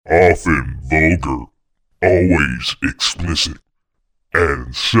often vulgar, always explicit,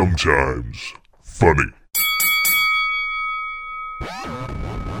 and sometimes funny.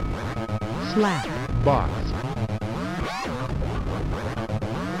 Slap Box.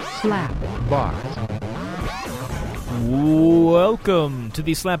 Slap Box. Welcome to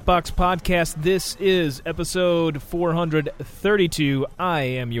the Slapbox Podcast. This is episode 432. I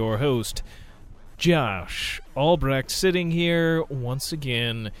am your host, Josh Albrecht, sitting here once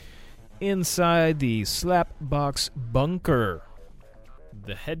again inside the Slapbox bunker,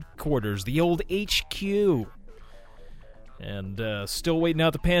 the headquarters, the old HQ. And still waiting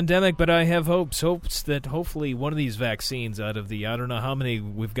out the pandemic, but I have hopes that hopefully one of these vaccines out of the, I don't know how many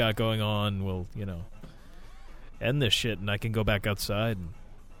we've got going on, will, end this shit, and I can go back outside and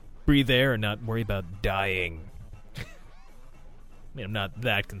breathe air and not worry about dying. I mean, I'm not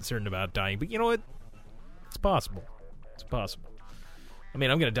that concerned about dying, but you know what? It's possible. It's possible. I mean,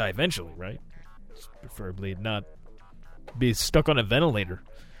 I'm going to die eventually, right? Preferably not be stuck on a ventilator.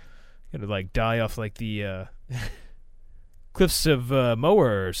 Gonna, die off, the, cliffs of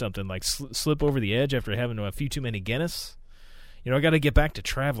Moher or something, slip over the edge after having a few too many Guinness. I got to get back to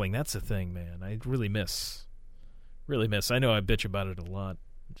traveling. That's the thing, man. I really miss. I know I bitch about it a lot.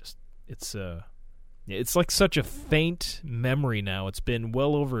 It's like such a faint memory now. It's been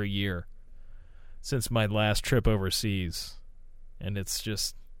well over a year since my last trip overseas, and it's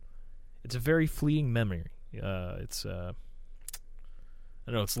a very fleeting memory. I don't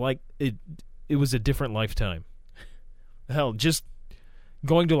know. It's like it was a different lifetime. Hell, just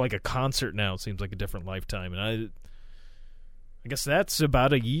going to a concert now seems like a different lifetime, and I guess that's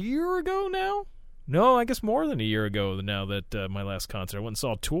about a year ago now. No, I guess more than a year ago now that my last concert. I went and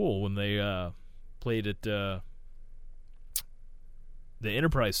saw Tool when they played at the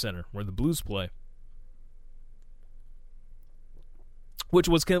Enterprise Center where the Blues play, which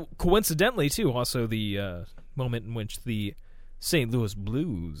was coincidentally too also the moment in which the St. Louis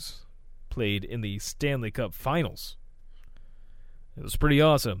Blues played in the Stanley Cup Finals. It was pretty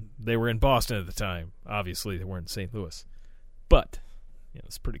awesome. They were in Boston at the time. Obviously, they weren't in St. Louis. But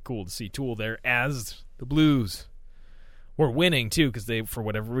it's pretty cool to see Tool there as the Blues were winning, too, because they, for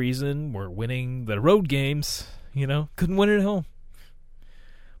whatever reason, were winning the road games. Couldn't win it at home.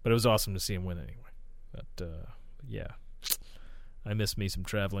 But it was awesome to see them win anyway. But, yeah, I miss me some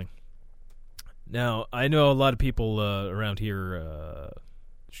traveling. Now, I know a lot of people around here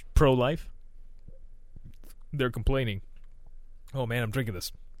pro-life. They're complaining. Oh, man, I'm drinking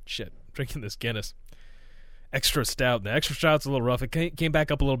this Guinness. Extra stout. The extra stout's a little rough. It came back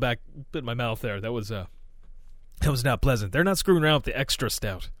up a little bit in my mouth there. That was not pleasant. They're not screwing around with the extra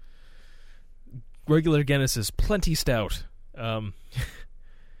stout. Regular Guinness is plenty stout. Yeah,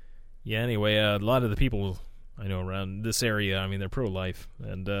 anyway, a lot of the people I know around this area, I mean, they're pro-life,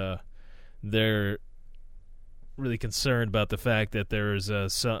 and they're really concerned about the fact that there's,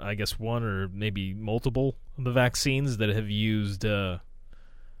 I guess, one or maybe multiple of the vaccines that have used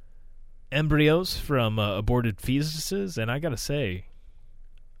embryos from aborted fetuses, and I gotta say,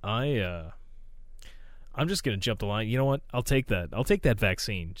 I'm just gonna jump the line. You know what? I'll take that. I'll take that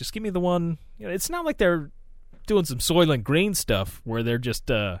vaccine. Just give me the one. It's not like they're doing some Soylent Green stuff where they're just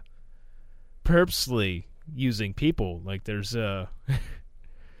purposely using people. There's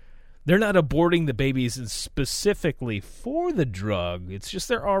they're not aborting the babies specifically for the drug. It's just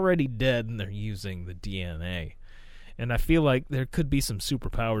they're already dead and they're using the DNA. And I feel like there could be some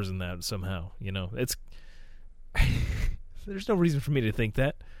superpowers in that somehow. It's there's no reason for me to think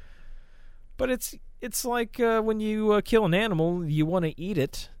that. But it's like when you kill an animal, you want to eat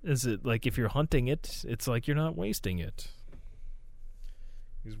it. Is it like if you're hunting it? It's like you're not wasting it.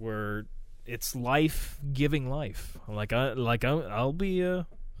 Is where it's life giving life. I'll be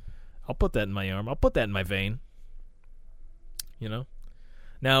I'll put that in my arm. I'll put that in my vein.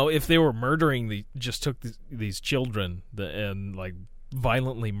 Now, if they were murdering just took these children and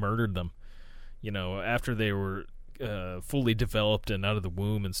violently murdered them, after they were fully developed and out of the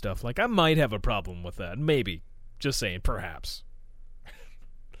womb and stuff, I might have a problem with that. Maybe, just saying, perhaps.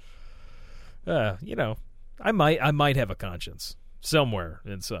 I might have a conscience somewhere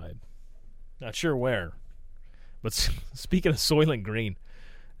inside. Not sure where. But speaking of Soylent Green.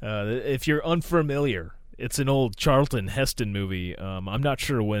 If you're unfamiliar, it's an old Charlton Heston movie. I'm not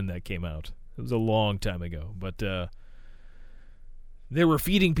sure when that came out. It was a long time ago. But they were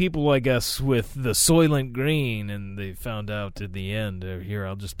feeding people, I guess, with the Soylent Green, and they found out at the end. Here,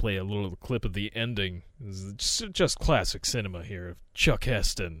 I'll just play a little clip of the ending. This is just classic cinema here of Chuck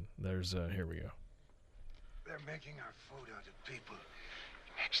Heston. Here we go. They're making our food out of people.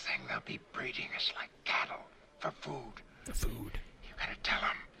 Next thing, they'll be breeding us like cattle for food. The food. You gotta tell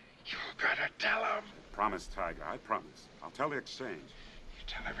them promise, Tiger. I promise. I'll tell the exchange. You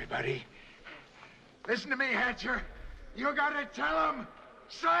tell everybody. Listen to me, Hatcher. You gotta tell them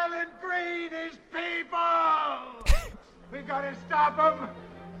Silent Green is people! We gotta stop them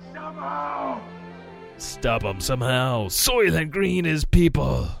somehow! Stop them somehow. Soylent Green is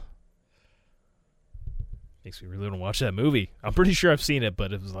people. Makes me really want to watch that movie. I'm pretty sure I've seen it,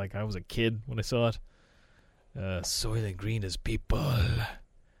 but it was like I was a kid when I saw it. Soylent Green is people.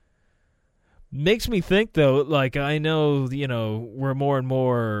 Makes me think, though, like, I know, we're more and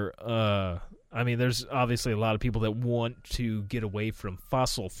more, there's obviously a lot of people that want to get away from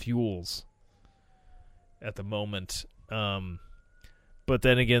fossil fuels at the moment. But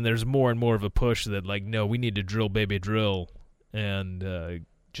then again, there's more and more of a push that, like, no, we need to drill, baby, drill, and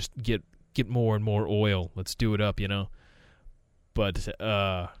just get more and more oil. Let's do it up, But,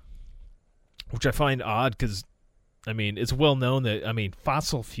 which I find odd because, it's well known that,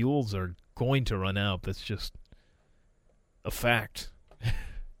 fossil fuels are going to run out. That's just a fact.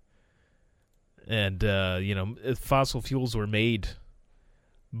 And, fossil fuels were made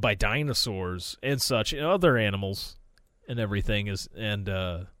by dinosaurs and such, and other animals and everything,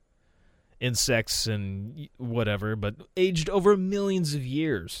 and insects and whatever, but aged over millions of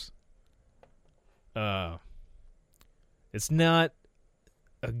years. It's not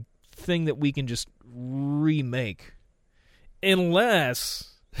a thing that we can just remake unless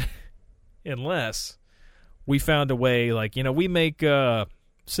we found a way, like, we make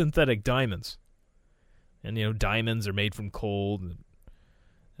synthetic diamonds, and diamonds are made from coal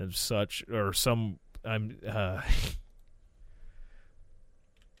and such, or some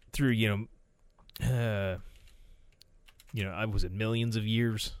through I was it millions of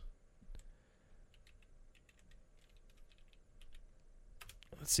years.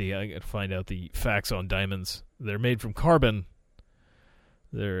 Let's see, I gotta find out the facts on diamonds. They're made from carbon.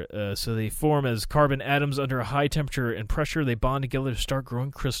 So they form as carbon atoms under a high temperature and pressure. They bond together to start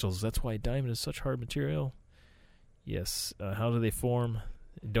growing crystals. That's why diamond is such hard material. Yes. How do they form?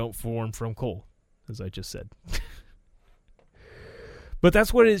 They don't form from coal, as I just said. But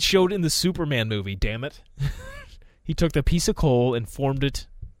that's what it showed in the Superman movie, damn it. He took the piece of coal and formed it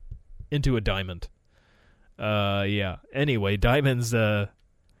into a diamond. Yeah. Anyway, diamonds,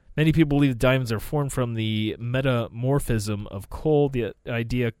 many people believe diamonds are formed from the metamorphism of coal. The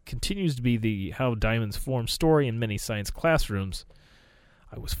idea continues to be the how diamonds form story in many science classrooms.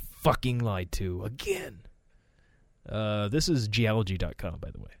 I was fucking lied to again. This is geology.com, by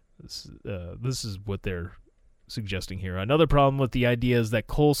the way. This is what they're suggesting here. Another problem with the idea is that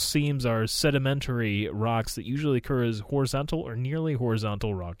coal seams are sedimentary rocks that usually occur as horizontal or nearly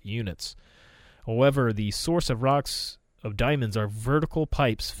horizontal rock units. However, the source of rocks of diamonds are vertical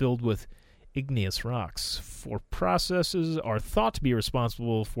pipes filled with igneous rocks. Four processes are thought to be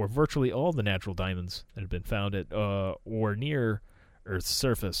responsible for virtually all the natural diamonds that have been found at or near Earth's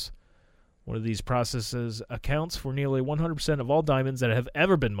surface. One of these processes accounts for nearly 100% of all diamonds that have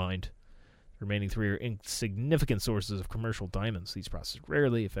ever been mined. The remaining three are insignificant sources of commercial diamonds. These processes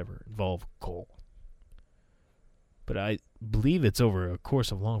rarely, if ever, involve coal. But I believe it's over a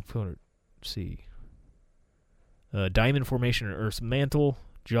course of long... Let's see. Diamond formation in Earth's mantle.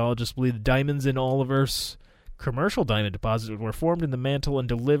 Geologists believe the diamonds in all of Earth's commercial diamond deposits were formed in the mantle and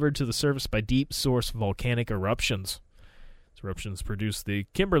delivered to the surface by deep source volcanic eruptions. These eruptions produce the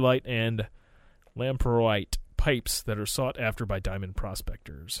kimberlite and lamproite pipes that are sought after by diamond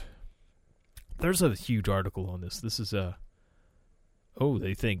prospectors. There's a huge article on this. This is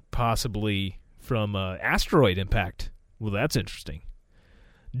they think possibly from asteroid impact. Well, that's interesting.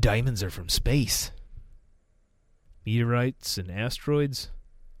 Diamonds are from space. Meteorites and asteroids.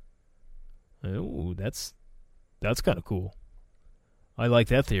 Oh, that's kind of cool. I like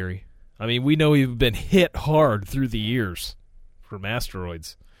that theory. We know we've been hit hard through the years from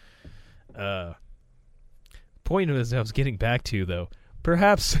asteroids. Point is, I was getting back to, though,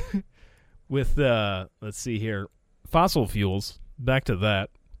 perhaps with, let's see here, fossil fuels, back to that,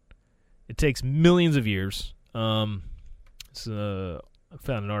 it takes millions of years. I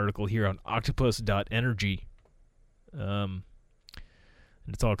found an article here on octopus.energy. And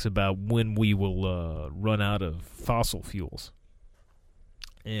it talks about when we will run out of fossil fuels.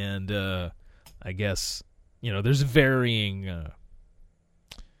 And I guess, there's varying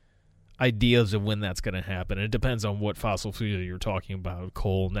ideas of when that's going to happen. It depends on what fossil fuel you're talking about,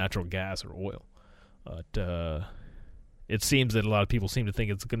 coal, natural gas, or oil. But it seems that a lot of people seem to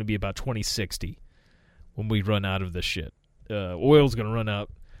think it's going to be about 2060 when we run out of this shit. Oil's going to run out.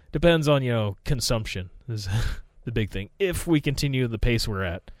 Depends on, consumption is the big thing. If we continue the pace we're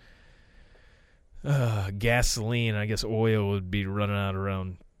at. Gasoline, I guess oil would be running out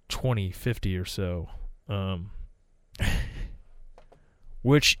around 2050 or so.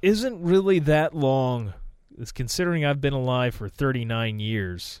 which isn't really that long, considering I've been alive for 39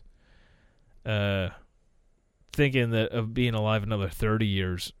 years. Thinking that of being alive another 30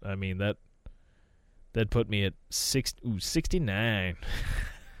 years, I mean, that put me at 69.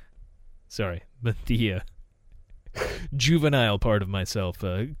 Sorry, but the juvenile part of myself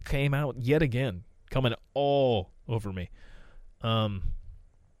came out yet again, coming all over me.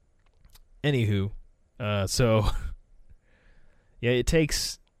 Anywho, so yeah, it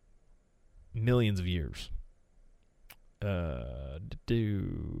takes millions of years to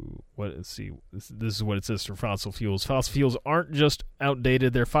do what. Let's see. This is what it says for fossil fuels. Fossil fuels aren't just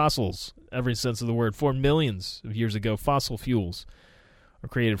outdated; they're fossils, every sense of the word. Formed millions of years ago, fossil fuels are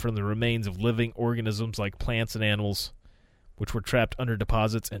created from the remains of living organisms like plants and animals, which were trapped under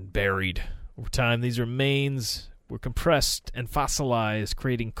deposits and buried. Over time, these remains were compressed and fossilized,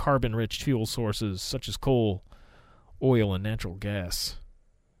 creating carbon-rich fuel sources such as coal, oil, and natural gas.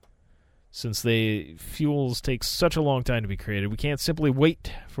 Since fuels take such a long time to be created, we can't simply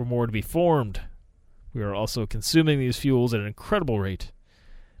wait for more to be formed. We are also consuming these fuels at an incredible rate,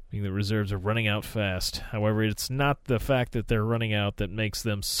 meaning the reserves are running out fast. However, it's not the fact that they're running out that makes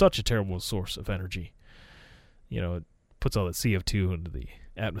them such a terrible source of energy. You know, it puts all that CO2 into the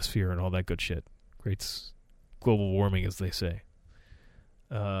atmosphere and all that good shit. Creates global warming, as they say.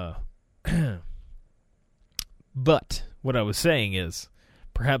 But what I was saying is,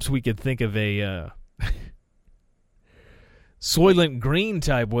 perhaps we could think of a Soylent Green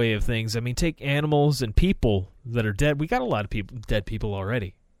type way of things. I mean, take animals and people that are dead. We got a lot of dead people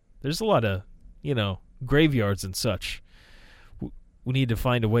already. There's a lot of, graveyards and such. We need to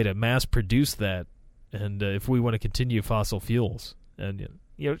find a way to mass produce that, and if we want to continue fossil fuels. And,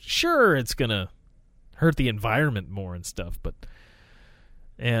 sure, it's going to hurt the environment more and stuff,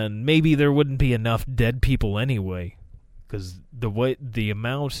 and maybe there wouldn't be enough dead people anyway, because the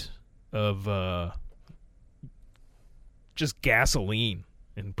amount of just gasoline,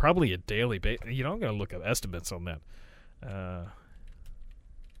 and probably a daily basis, I'm going to look up estimates on that. How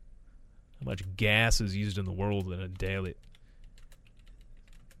much gas is used in the world in a daily?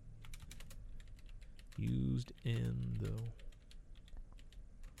 Used in the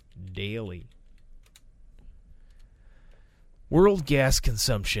daily world gas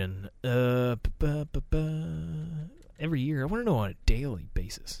consumption every year. I want to know on a daily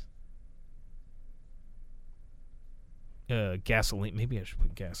basis. Gasoline. Maybe I should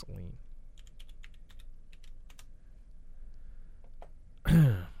put gasoline.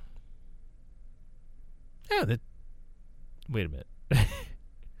 Wait a minute.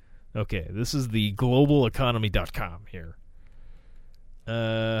 Okay, this is the globaleconomy.com here.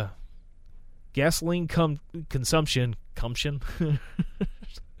 Gasoline consumption.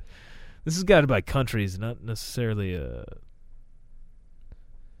 This is guided by countries, not necessarily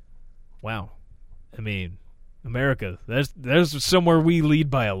wow. I mean, America, there's somewhere we lead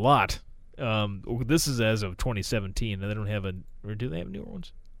by a lot. This is as of 2017, and they don't have or do they have newer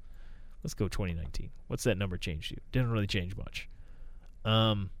ones? Let's go 2019. What's that number change to? Didn't really change much.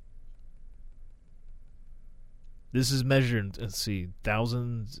 This is measured, let's see,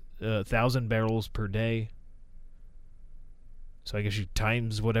 1,000 barrels per day. So I guess you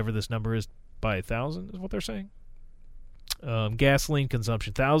times whatever this number is by 1,000 is what they're saying. Gasoline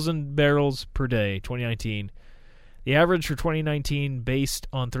consumption, 1,000 barrels per day, 2019. The average for 2019, based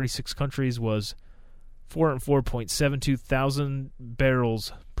on 36 countries, was 404.72 thousand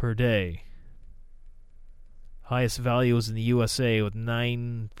barrels per day. Highest value was in the USA with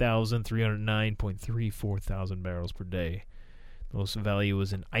 9,309.34 thousand barrels per day. The lowest value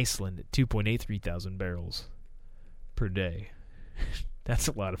was in Iceland at 2.83 thousand barrels per day. That's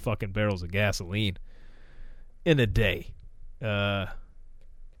a lot of fucking barrels of gasoline in a day.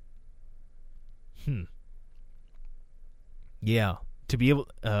 Yeah, to be able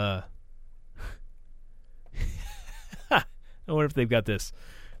I wonder if they've got this.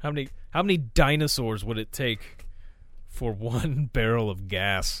 How many dinosaurs would it take for one barrel of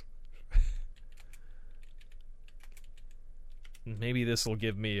gas? Maybe this will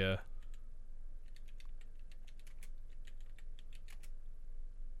give me a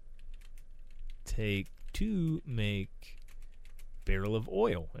take to make barrel of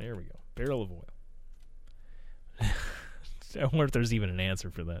oil. There we go. Barrel of oil. I wonder if there's even an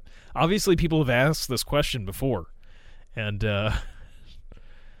answer for that. Obviously, people have asked this question before. And,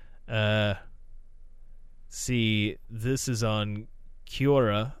 see, this is on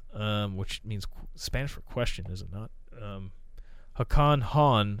Quora, which means Spanish for question, is it not? Hakan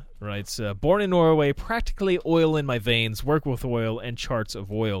Han writes, born in Norway, practically oil in my veins, work with oil and charts of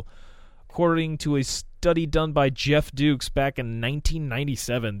oil. According to a study done by Jeff Dukes back in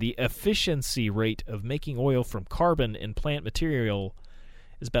 1997, the efficiency rate of making oil from carbon in plant material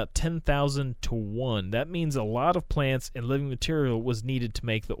is about 10,000 to 1. That means a lot of plants and living material was needed to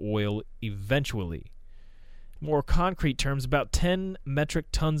make the oil eventually. In more concrete terms, about 10 metric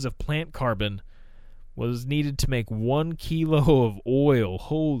tons of plant carbon was needed to make 1 kilo of oil.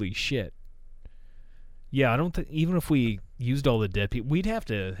 Holy shit. Yeah, I don't think, even if we used all the dead people, we'd have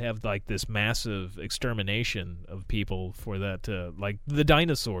to have like this massive extermination of people for that, like the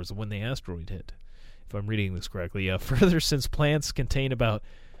dinosaurs when the asteroid hit, if I'm reading this correctly. Further, since plants contain about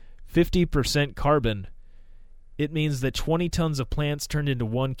 50% carbon, it means that 20 tons of plants turned into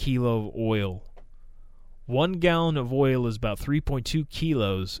 1 kilo of oil. 1 gallon of oil is about 3.2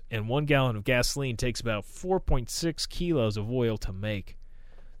 kilos, and 1 gallon of gasoline takes about 4.6 kilos of oil to make.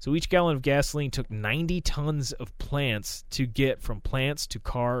 So each gallon of gasoline took 90 tons of plants to get from plants to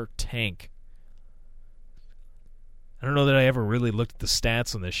car tank. I don't know that I ever really looked at the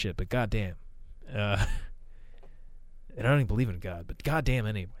stats on this shit, but goddamn. And I don't even believe in God, but goddamn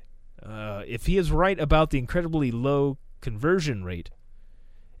anyway. If he is right about the incredibly low conversion rate,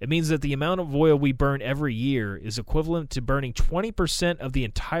 it means that the amount of oil we burn every year is equivalent to burning 20% of the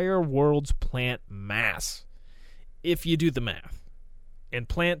entire world's plant mass, if you do the math. In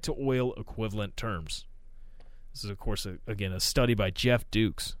plant-to-oil equivalent terms. This is, of course, again, a study by Jeff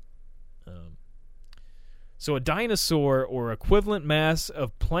Dukes. So a dinosaur or equivalent mass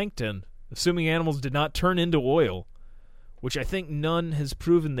of plankton, assuming animals did not turn into oil, which I think none has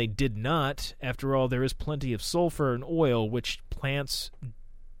proven they did not. After all, there is plenty of sulfur in oil, which plants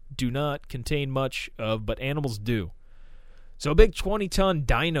do not contain much of, but animals do. So a big 20-ton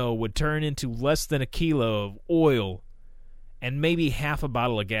dino would turn into less than a kilo of oil and maybe half a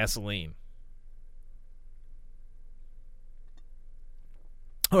bottle of gasoline.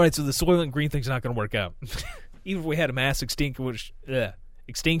 All right, so the Soylent Green thing's not going to work out. Even if we had a mass extinction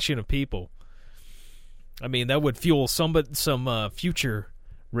of people, I mean, that would fuel some future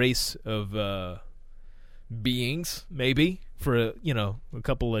race of beings, maybe, for a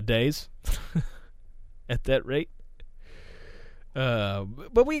couple of days at that rate.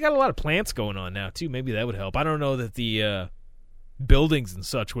 But we got a lot of plants going on now, too. Maybe that would help. I don't know that the buildings and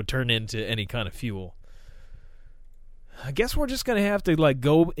such would turn into any kind of fuel. I guess we're just going to have to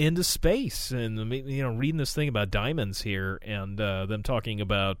go into space and reading this thing about diamonds here and them talking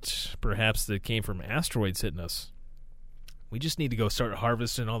about perhaps that came from asteroids hitting us. We just need to go start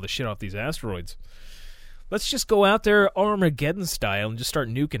harvesting all the shit off these asteroids. Let's just go out there Armageddon style and just start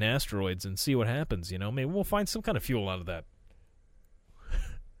nuking asteroids and see what happens, Maybe we'll find some kind of fuel out of that.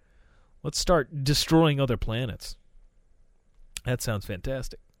 Let's start destroying other planets. That sounds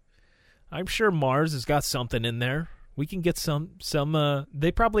fantastic. I'm sure Mars has got something in there. We can get some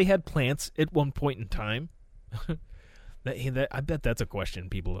they probably had plants at one point in time. I bet that's a question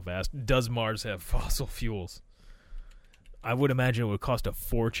people have asked. Does Mars have fossil fuels? I would imagine it would cost a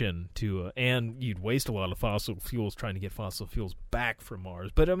fortune to, and you'd waste a lot of fossil fuels trying to get fossil fuels back from Mars.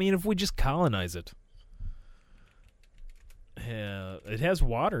 But, I mean, if we just colonize it. It has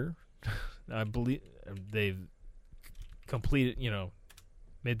water. I believe they've completed,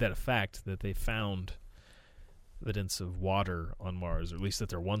 made that a fact that they found evidence of water on Mars, or at least that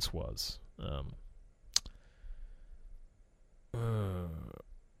there once was.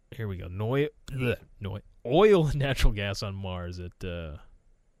 Here we go. Oil and natural gas on Mars at, let's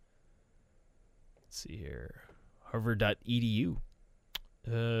see here, harvard.edu.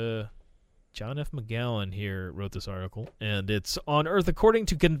 John F. McGowan here wrote this article, and it's on Earth. According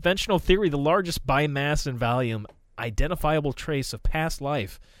to conventional theory, the largest by mass and volume identifiable trace of past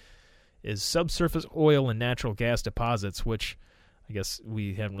life is subsurface oil and natural gas deposits, which I guess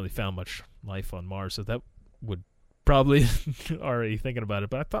we haven't really found much life on Mars, so that would probably already thinking about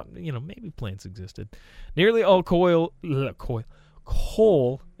it. But I thought, maybe plants existed. Nearly all coal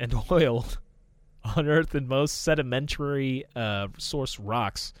and oil on Earth and most sedimentary source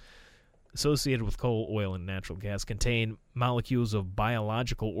rocks associated with coal, oil, and natural gas contain molecules of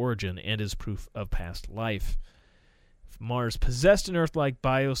biological origin and is proof of past life. If Mars possessed an Earth-like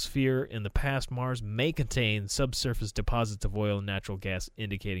biosphere in the past, Mars may contain subsurface deposits of oil and natural gas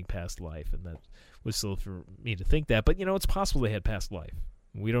indicating past life, and that was still for me to think that. But, it's possible they had past life.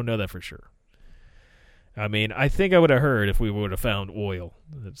 We don't know that for sure. I mean, I think I would have heard if we would have found oil.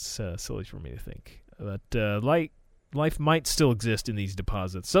 That's silly for me to think. But life might still exist in these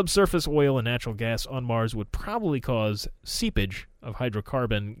deposits. Subsurface oil and natural gas on Mars would probably cause seepage of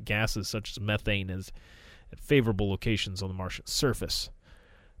hydrocarbon gases such as methane at favorable locations on the Martian surface.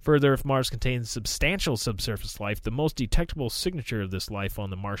 Further, if Mars contains substantial subsurface life, the most detectable signature of this life on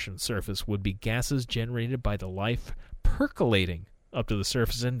the Martian surface would be gases generated by the life percolating up to the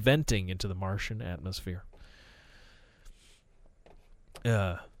surface and venting into the Martian atmosphere.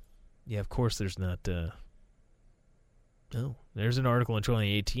 Yeah, of course there's not... there's an article in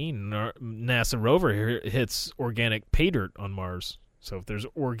 2018. NASA rover here hits organic pay dirt on Mars. So if there's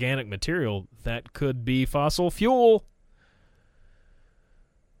organic material, that could be fossil fuel.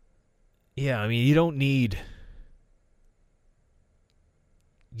 Yeah, I mean, you don't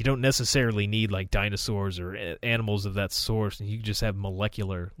necessarily need like dinosaurs or animals of that sort. You can just have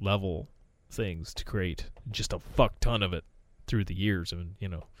molecular level things to create just a fuck ton of it through the years. I mean, you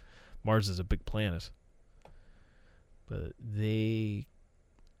know, Mars is a big planet. But they...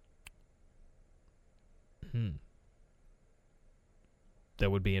 That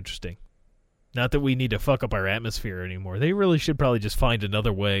would be interesting. Not that we need to fuck up our atmosphere anymore. They really should probably just find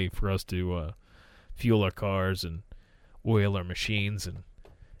another way for us to fuel our cars and oil our machines and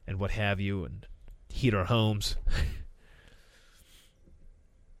what have you, and heat our homes.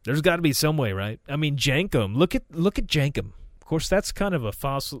 There's got to be some way, right? I mean, Jankum. Look at Jankum. Of course, that's kind of a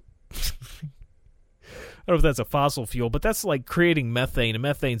fossil... I don't know if that's a fossil fuel, but that's like creating methane, and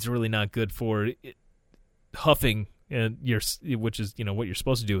methane's really not good for huffing, which is, you know, what you're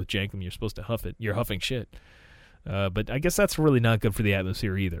supposed to do with Jankum. You're supposed to huff it. You're huffing shit. But I guess that's really not good for the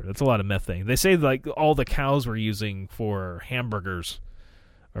atmosphere either. That's a lot of methane. They say like all the cows we're using for hamburgers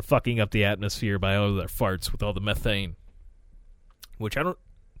are fucking up the atmosphere by all their farts with all the methane. Which I've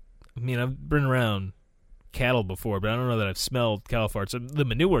been around cattle before, but I don't know that I've smelled cow farts. The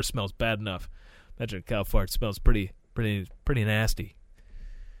manure smells bad enough. Imagine a cow fart smells pretty nasty.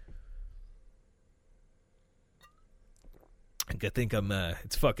 I think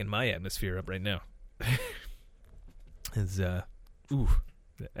it's fucking my atmosphere up right now. It's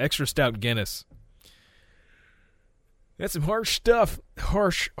extra stout Guinness. That's some harsh stuff.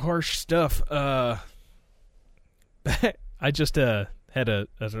 Harsh stuff. I just had a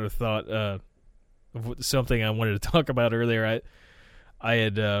sort of thought of something I wanted to talk about earlier. I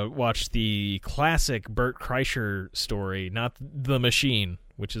had watched the classic Bert Kreischer story, not The Machine,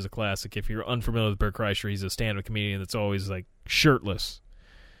 which is a classic. If you're unfamiliar with Bert Kreischer, he's a stand-up comedian that's always, like, shirtless.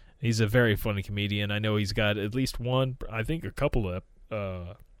 He's a very funny comedian. I know he's got at least one, I think a couple of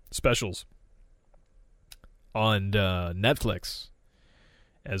specials on Netflix,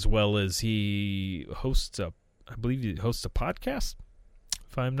 as well as he hosts I believe he hosts a podcast,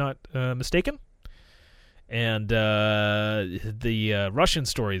 if I'm not mistaken. And the Russian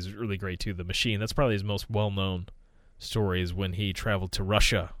story is really great, too. The Machine, that's probably his most well-known story, is when he traveled to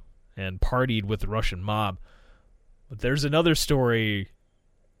Russia and partied with the Russian mob. But there's another story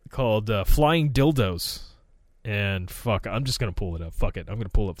called Flying Dildos. And fuck, I'm just going to pull it up. Fuck it, I'm going to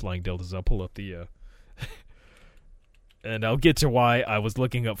pull up Flying Dildos. I'll pull up the... and I'll get to why I was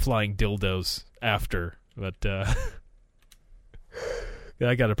looking up Flying Dildos after. But...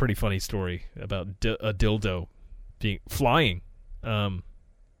 I got a pretty funny story about a dildo flying.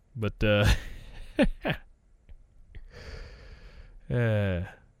 Let's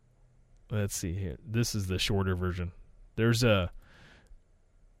see here. This is the shorter version. There's a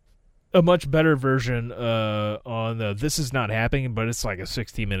much better version on the This Is Not Happening, but it's like a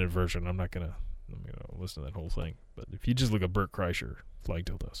 16-minute version. I'm not gonna listen to that whole thing. But if you just look at Bert Kreischer, Flying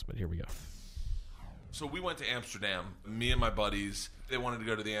Dildos. But here we go. So we went to Amsterdam, me and my buddies. They wanted to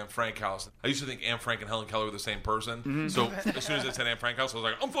go to the Anne Frank house. I used to think Anne Frank and Helen Keller were the same person. Mm-hmm. So as soon as they said Anne Frank house, I was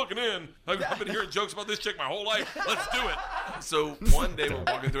like, I'm fucking in. I've been hearing jokes about this chick my whole life. Let's do it. So one day we're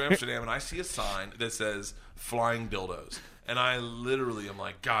walking through Amsterdam, and I see a sign that says Flying Dildos. And I literally am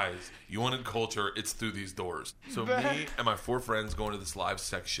like, guys, you wanted culture, it's through these doors. So me and my 4 friends going to this live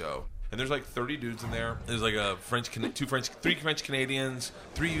sex show. And there's like 30 dudes in there. There's like three French Canadians,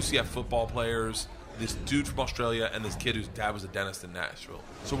 3 UCF football players, this dude from Australia, and this kid whose dad was a dentist in Nashville.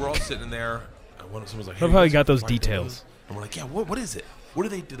 So we're all sitting in there, and someone's like, hey, love how you got those details. And we're like, yeah, what is it? What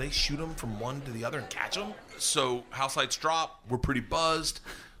do they shoot them from one to the other and catch them? So house lights drop, we're pretty buzzed.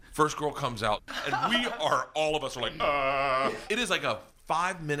 First girl comes out, and all of us are like, It is like a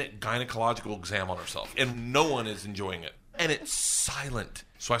 5-minute gynecological exam on herself, and no one is enjoying it. And it's silent.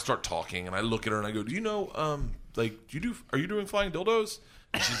 So I start talking, and I look at her, and I go, do you know, are you doing Flying Dildos?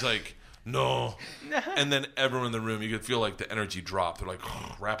 And she's like, no. And then everyone in the room, you could feel like the energy drop. They're like,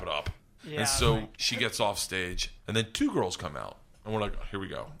 wrap it up. Yeah, and so she gets off stage, and then 2 girls come out, and we're like, here we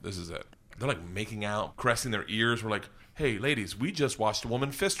go. This is it. They're like making out, caressing their ears. We're like, hey, ladies, we just watched a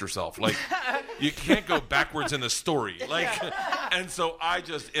woman fist herself. Like, you can't go backwards in the story. Like, And so I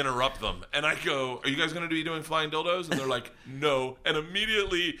just interrupt them, and I go, "Are you guys going to be doing flying dildos?" And they're like, "No." And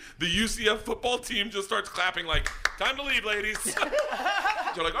immediately, the UCF football team just starts clapping like, "Time to leave, ladies."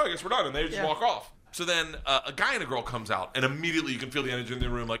 They're like, "Oh, I guess we're done," and they just walk off. So then a guy and a girl comes out, and immediately you can feel the energy in the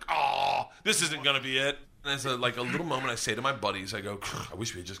room, like, "Oh, this isn't going to be it." And it's like a little moment I say to my buddies, I go, "I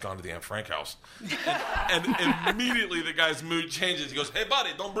wish we had just gone to the Anne Frank house." And immediately the guy's mood changes. He goes, "Hey, buddy,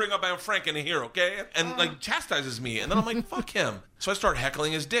 don't bring up Anne Frank in here, okay?" And like chastises me. And then I'm like, fuck him. So I start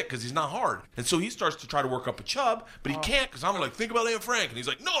heckling his dick because he's not hard. And so he starts to try to work up a chub, but he can't because I'm like, "Think about Anne Frank." And he's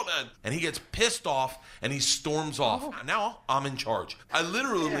like, "No, man." And he gets pissed off and he storms off. Now I'm in charge. I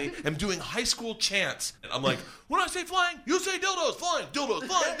literally am doing high school chants. And I'm like, when I say flying, you say dildos, flying dildos,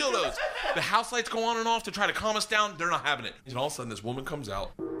 flying dildos. The house lights go on and off to try to calm us down. They're not having it. And all of a sudden, this woman comes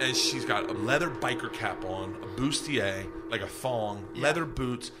out, and she's got a leather biker cap on, a bustier, like a thong, leather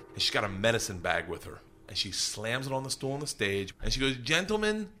boots, and she's got a medicine bag with her. And she slams it on the stool on the stage, and she goes,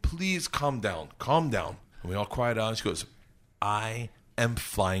 "Gentlemen, please calm down, calm down." And we all quiet down. She goes, "I am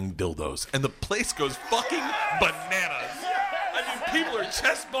flying dildos." And the place goes fucking bananas. I mean, people are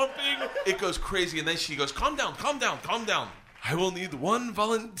chest bumping. It goes crazy. And then she goes, "Calm down, calm down, calm down. I will need one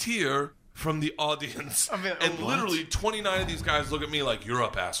volunteer from the audience." And literally 29 of these guys look at me like, "You're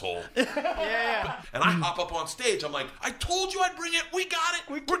up, asshole." And I hop up on stage. I'm like, "I told you I'd bring it. We got it.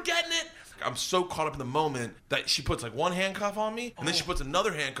 We're getting it." I'm so caught up in the moment that she puts like one handcuff on me, and then she puts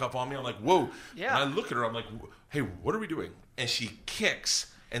another handcuff on me. I'm like, "Whoa." And I look at her. I'm like, "Hey, what are we doing?" And she kicks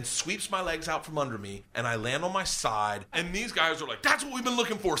and sweeps my legs out from under me, and I land on my side. And these guys are like, "That's what we've been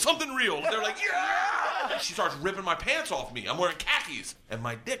looking for. Something real." They're like, "Yeah!" And she starts ripping my pants off me. I'm wearing khakis, and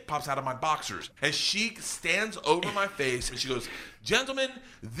my dick pops out of my boxers. And she stands over my face, and she goes, "Gentlemen,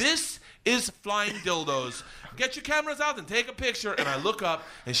 this is flying dildos. Get your cameras out and take a picture." And I look up,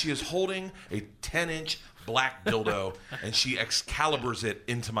 and she is holding a 10-inch black dildo, and she Excaliburs it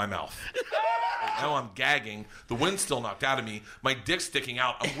into my mouth. Now I'm gagging. The wind's still knocked out of me. My dick's sticking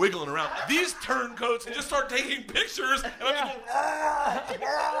out. I'm wiggling around. These turncoats just start taking pictures, and I'm going, "Ah!"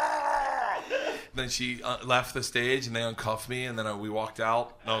 Then she left the stage, and they uncuffed me, and then we walked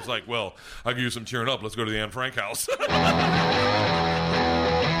out. And I was like, "Well, I could use some cheering up. Let's go to the Anne Frank house."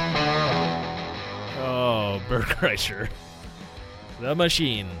 Oh, Bert Kreischer. The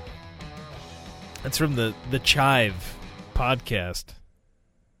Machine. That's from the Chive podcast,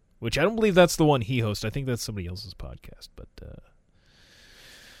 which I don't believe that's the one he hosts. I think that's somebody else's podcast, but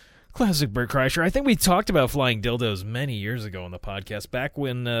classic Bert Kreischer. I think we talked about flying dildos many years ago on the podcast, back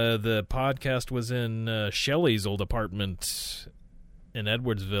when the podcast was in Shelley's old apartment in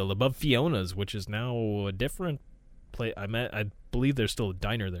Edwardsville, above Fiona's, which is now a different place. I believe there's still a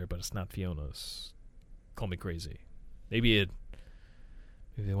diner there, but it's not Fiona's. Call me crazy. Maybe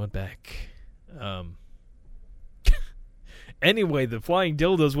they went back. Anyway, the flying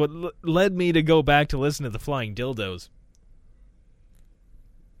dildos, what led me to go back to listen to the flying dildos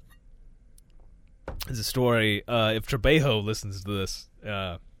is a story. If Trebejo listens to this,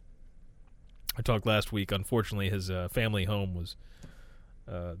 I talked last week. Unfortunately, his family home was,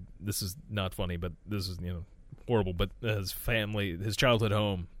 this is not funny, but this is, horrible, but his childhood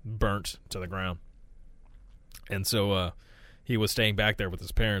home burnt to the ground. And so he was staying back there with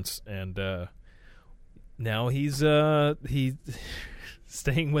his parents, and now he's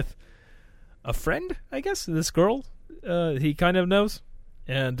staying with a friend, I guess, this girl he kind of knows.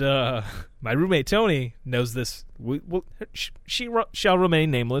 And my roommate Tony knows this. She shall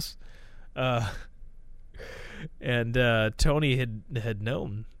remain nameless. And Tony had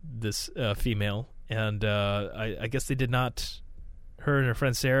known this female, and I guess they did not. Her and her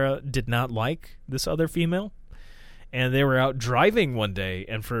friend Sarah did not like this other female, and they were out driving one day,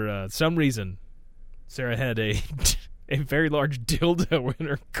 and for some reason, Sarah had a very large dildo in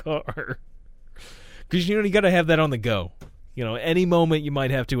her car. Because you got to have that on the go. Any moment you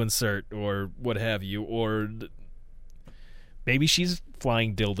might have to insert or what have you, or maybe she's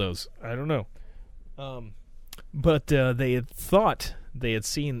flying dildos. I don't know. But they had thought they had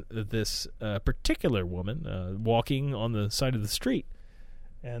seen this particular woman walking on the side of the street.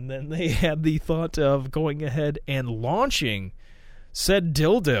 And then they had the thought of going ahead and launching said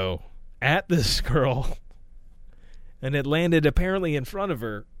dildo at this girl. And it landed apparently in front of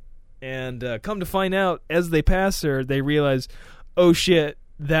her. And come to find out, as they pass her, they realize, oh shit,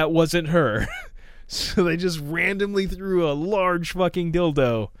 that wasn't her. So they just randomly threw a large fucking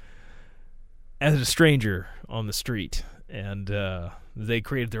dildo at a stranger on the street. And they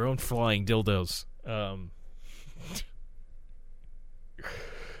created their own flying dildos.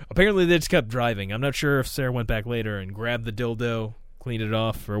 Apparently they just kept driving. I'm not sure if Sarah went back later and grabbed the dildo, cleaned it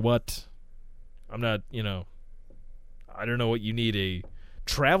off, or what. I'm not, I don't know what you need a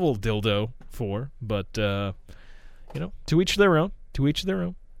travel dildo for, but, to each their own. To each their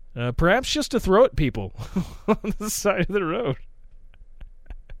own. Perhaps just to throw at people on the side of the road.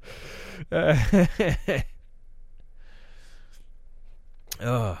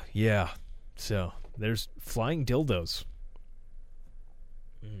 Yeah. So, there's flying dildos.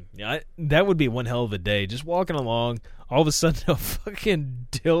 Yeah, that would be one hell of a day. Just walking along, all of a sudden a fucking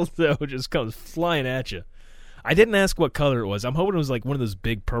dildo just comes flying at you. I didn't ask what color it was. I'm hoping it was like one of those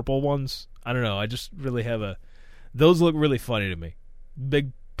big purple ones. I don't know. I just really have those look really funny to me. Big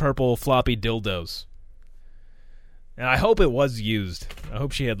purple floppy dildos. And I hope it was used. I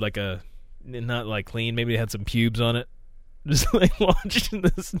hope she had like not like clean. Maybe it had some pubes on it. Just like launching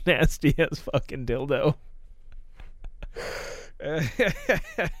this nasty ass fucking dildo.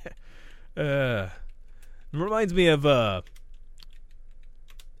 Reminds me of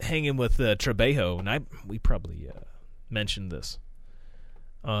hanging with Trebejo, and we probably mentioned this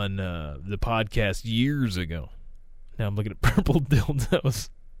on the podcast years ago. Now I'm looking at purple dildos.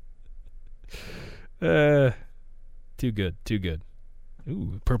 Too good.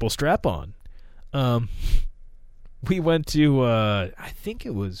 Ooh, purple strap-on. We went to I think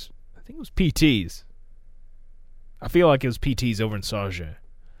it was PT's. I feel like it was PT's over in Sauget.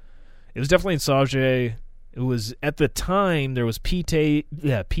 It was definitely in Sauget. It was, at the time, there was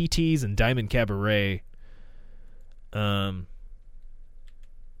PT's and Diamond Cabaret. Sauget.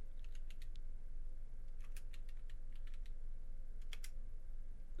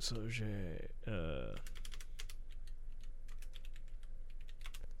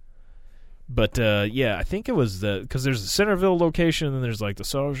 But, yeah, I think it was because there's a Centerville location, and then there's, like, the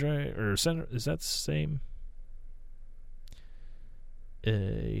Sauget, or Center, is that the same?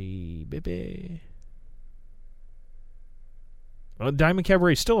 Baby. Well, Diamond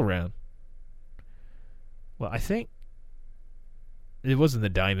Cabaret is still around. Well, I think it wasn't the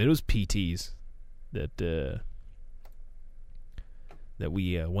Diamond, it was PT's that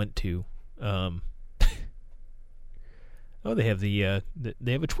we went to. Oh, they have they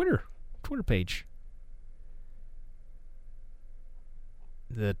have a Twitter page.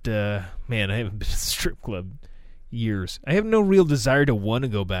 That man, I haven't been to the strip club years. I have no real desire to want to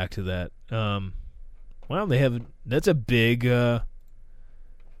go back to that. Well, that's a big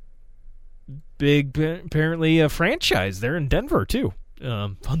apparently a franchise there in Denver too.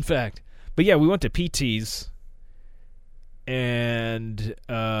 Fun fact. But yeah, we went to PT's, and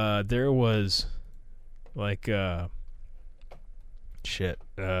there was like it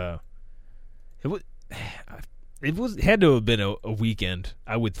had to have been a weekend,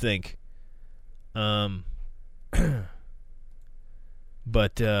 I would think.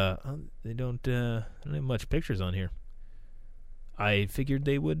 But they don't have much pictures on here. I figured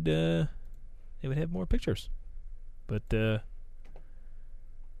they would have more pictures, but kind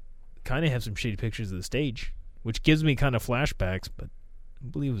of have some shady pictures of the stage, which gives me kind of flashbacks. But I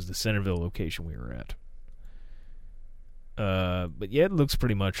believe it was the Centerville location we were at. But yeah, it looks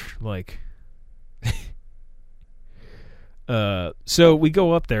pretty much like. So we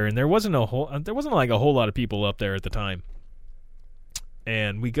go up there, and there wasn't like a whole lot of people up there at the time.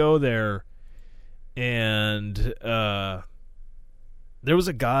 And we go there, and there was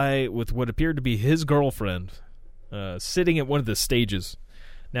a guy with what appeared to be his girlfriend sitting at one of the stages.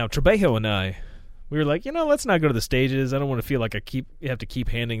 Now, Trebejo and I, we were like, let's not go to the stages. I don't want to feel like I have to keep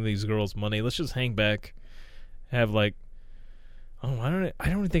handing these girls money. Let's just hang back, have like, I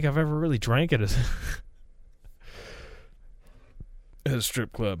don't think I've ever really drank at a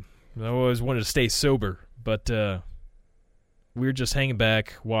strip club. I always wanted to stay sober, but we were just hanging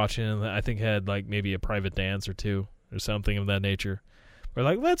back, watching. I think had like maybe a private dance or two or something of that nature. We're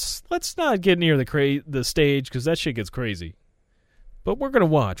like, let's not get near the stage because that shit gets crazy. But we're gonna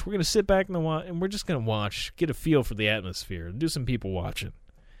watch. We're gonna sit back and we're just gonna watch, get a feel for the atmosphere, and do some people watching.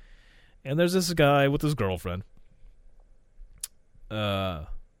 And there's this guy with his girlfriend,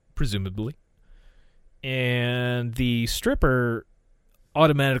 presumably, and the stripper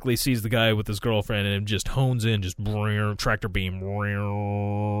automatically sees the guy with his girlfriend and just hones in, just tractor beam,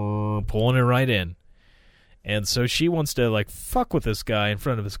 pulling it right in. And so she wants to like fuck with this guy in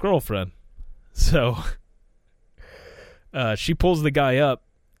front of his girlfriend. So she pulls the guy up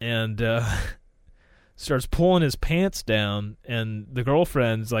and starts pulling his pants down, and the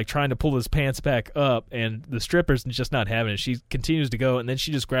girlfriend's like trying to pull his pants back up, and the stripper's just not having it. She continues to go, and then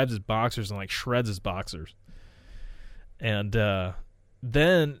she just grabs his boxers and like shreds his boxers. And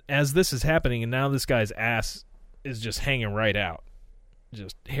then as this is happening, and now this guy's ass is just hanging right out,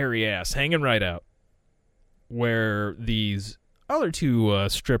 just hairy ass hanging right out, where these other two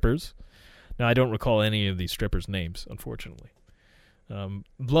strippers, Now, I don't recall any of these strippers' names, unfortunately.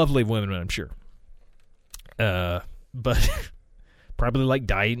 Lovely women, I'm sure. But probably like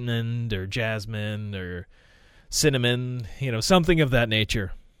Diamond or Jasmine or Cinnamon, something of that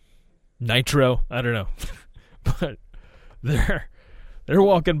nature. Nitro, I don't know. But they're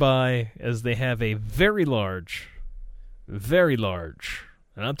walking by as they have a very large,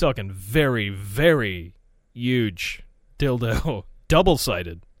 and I'm talking very, very huge dildo,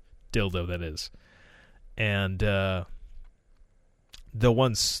 double-sided dildo, that is. And the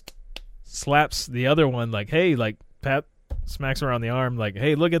one slaps the other one like, hey, like, pat, smacks her on the arm like,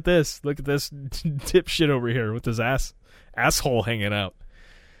 hey, look at this dipshit over here with his asshole hanging out.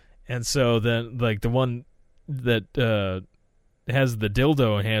 And so then, like, the one that has the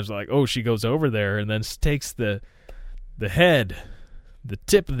dildo in hands, like, oh, she goes over there and then takes the tip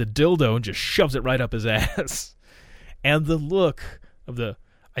of the dildo and just shoves it right up his ass. And the look of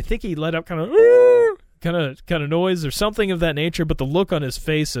I think he let up kind of noise or something of that nature, but the look on his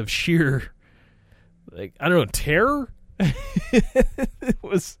face of sheer, like, I don't know, terror? It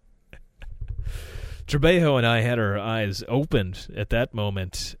was... Trebejo and I had our eyes opened at that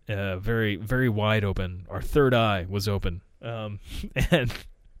moment, very, very wide open. Our third eye was open. And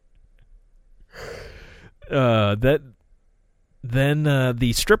then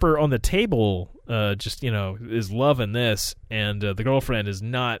the stripper on the table just is loving this, and the girlfriend is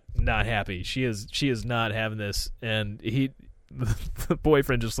not happy. She is not having this, and the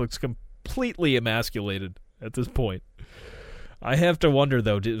boyfriend just looks completely emasculated at this point. I have to wonder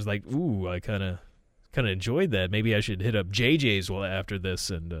though. It was like, ooh, I kind of enjoyed that. Maybe I should hit up JJ's after this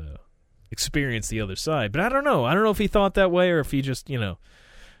and experience the other side. But I don't know. I don't know if he thought that way or if he just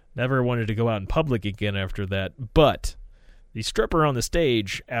never wanted to go out in public again after that. But the stripper on the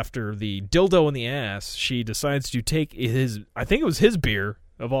stage, after the dildo in the ass, she decides to take I think it was his beer,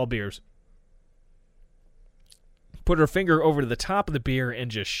 of all beers, put her finger over to the top of the beer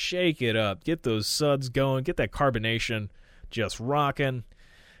and just shake it up. Get those suds going. Get that carbonation just rocking.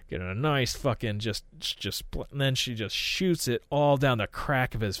 Get a nice fucking just and then she just shoots it all down the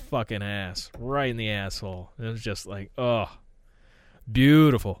crack of his fucking ass, right in the asshole. It was just like, oh,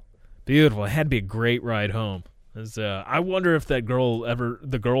 beautiful. It had to be a great ride home. I wonder if that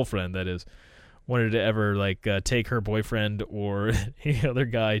the girlfriend, that is, wanted to ever, like, take her boyfriend or any other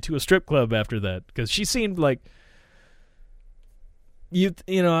guy to a strip club after that. Because she seemed like,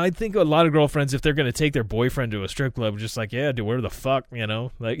 I think a lot of girlfriends, if they're going to take their boyfriend to a strip club, just like, yeah, dude, where the fuck,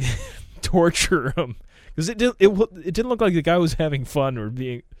 like, torture him. Because it didn't look like the guy was having fun or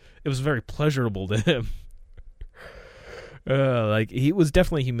it was very pleasurable to him. Like, he was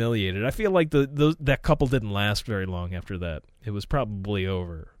definitely humiliated. I feel like that couple didn't last very long after that. It was probably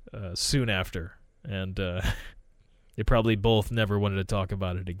over soon after, and they probably both never wanted to talk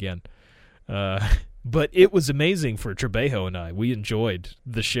about it again. But it was amazing for Trebejo and I. We enjoyed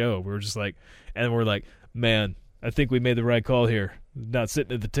the show. We were just like, and we're like, man, I think we made the right call here. Not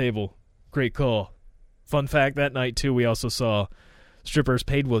sitting at the table. Great call. Fun fact, that night, too, we also saw strippers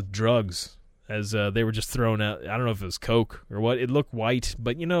paid with drugs as they were just thrown out. I don't know if it was coke or what. It looked white,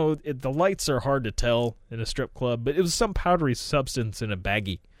 but, the lights are hard to tell in a strip club. But it was some powdery substance in a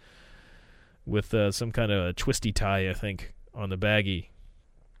baggie with some kind of a twisty tie, I think, on the baggie.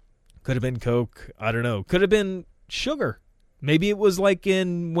 Could have been coke. I don't know. Could have been sugar. Maybe it was like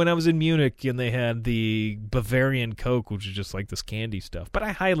when I was in Munich and they had the Bavarian Coke, which is just like this candy stuff. But I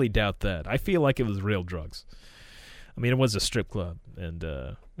highly doubt that. I feel like it was real drugs. I mean, it was a strip club, and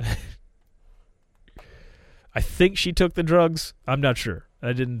I think she took the drugs. I'm not sure.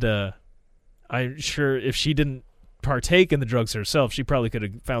 I'm sure if she didn't partake in the drugs herself, she probably could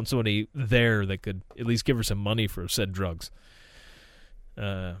have found somebody there that could at least give her some money for said drugs.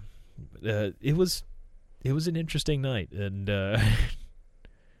 It was an interesting night, and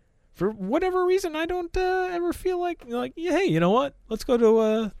for whatever reason, I don't ever feel like hey, you know what? Let's go to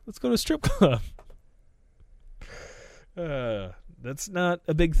a strip club. That's not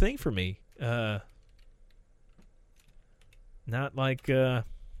a big thing for me. Not like not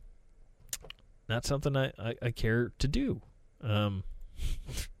something I care to do.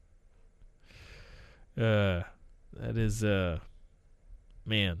 That is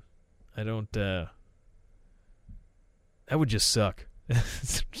man. I don't, that would just suck.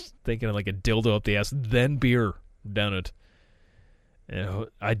 Thinking of like a dildo up the ass, then beer down it.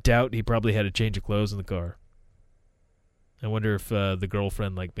 I doubt he probably had a change of clothes in the car. I wonder if the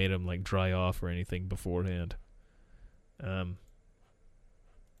girlfriend like made him like dry off or anything beforehand.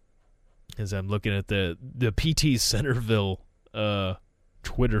 As I'm looking at the PT Centerville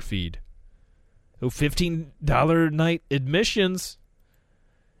Twitter feed. $15 night admissions.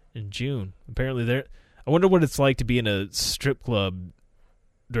 in June. Apparently, I wonder what it's like to be in a strip club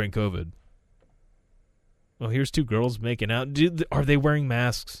during COVID. Well, here's two girls making out. Are they wearing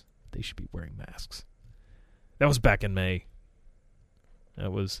masks? They should be wearing masks. That was back in May.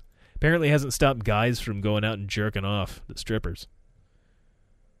 That was apparently hasn't stopped guys from going out and jerking off the strippers.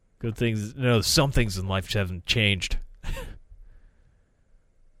 Good things. No, some things in life just haven't changed.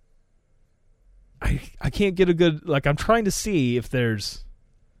 I can't get a good, like, I'm trying to see if there's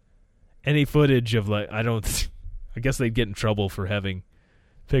any footage of, like, I guess they'd get in trouble for having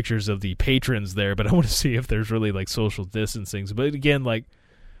pictures of the patrons there, but I want to see if there's really, like, social distancing. But again, like,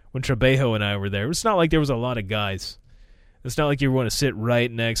 when Trebejo and I were there, it's not like there was a lot of guys. It's not like you want to sit right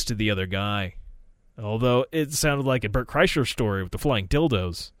next to the other guy. Although it sounded like a Bert Kreischer story with the flying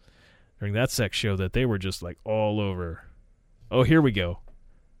dildos during that sex show that they were just, like, all over. Oh, here we go.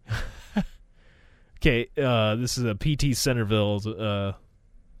 Okay, this is a PT Centerville's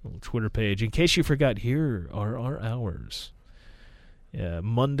Twitter page. In case you forgot, here are our hours.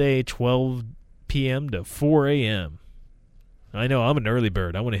 Monday, 12 p.m. to 4 a.m. I know, I'm an early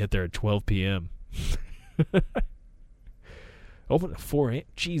bird. I want to hit there at 12 p.m. Open at 4 a.m.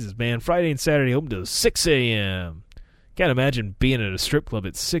 Jesus, man. Friday and Saturday open to 6 a.m. Can't imagine being at a strip club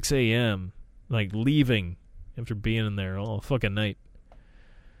at 6 a.m., like leaving after being in there all fucking night.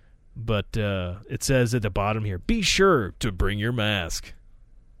 But it says at the bottom here, be sure to bring your mask.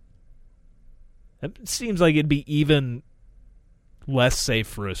 It seems like it'd be even less safe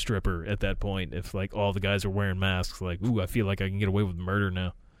for a stripper at that point if, like, all the guys are wearing masks. Like, ooh, I feel like I can get away with murder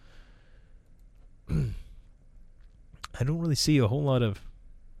now. I don't really see a whole lot of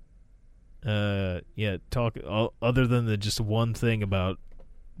talk other than the just one thing about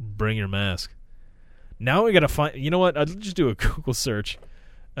bring your mask. Now we gotta find, you know what, I'll just do a Google search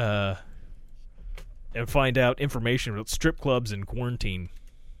and find out information about strip clubs in quarantine.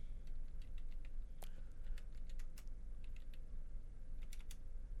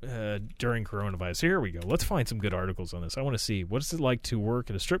 During coronavirus. Here we go. Let's find some good articles on this. I want to see, what is it like to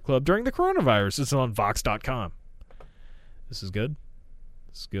work at a strip club during the coronavirus? This is on Vox.com. This is good.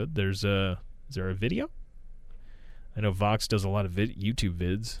 This is good. Is there a video? I know Vox does a lot of YouTube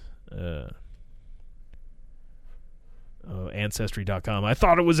vids. Ancestry.com. I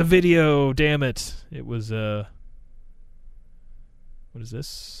thought it was a video. Damn it. It was, what is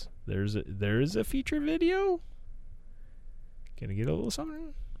this? There is a feature video? Can I get a little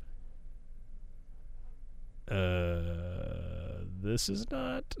something? This is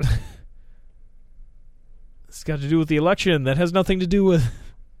not. It's got to do with the election. That has nothing to do with.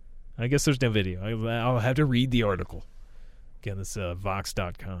 I guess there's no video. I'll have to read the article. Again, this is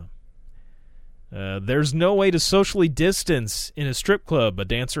Vox.com. There's no way to socially distance in a strip club. A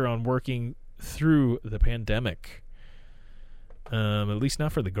dancer on working through the pandemic. At least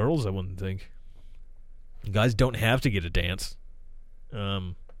not for the girls, I wouldn't think. Guys don't have to get a dance.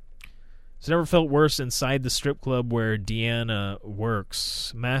 It's never felt worse inside the strip club where Deanna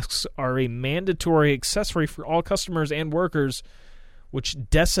works. Masks are a mandatory accessory for all customers and workers, which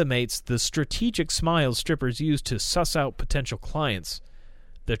decimates the strategic smiles strippers use to suss out potential clients.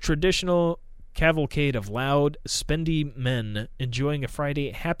 The traditional cavalcade of loud, spendy men enjoying a Friday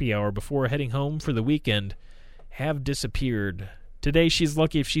happy hour before heading home for the weekend have disappeared. Today, she's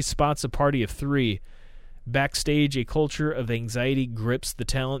lucky if she spots a party of three. Backstage, a culture of anxiety grips the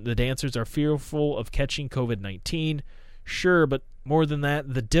talent. The dancers are fearful of catching COVID-19. Sure, but more than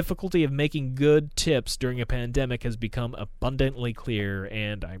that, the difficulty of making good tips during a pandemic has become abundantly clear,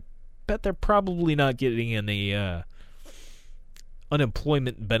 and I bet they're probably not getting any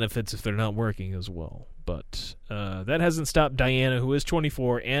unemployment benefits if they're not working as well. But that hasn't stopped Diana, who is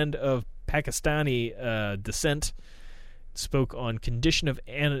 24 and of Pakistani descent, spoke on condition of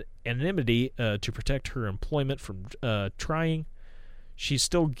anonymity to protect her employment from trying. She's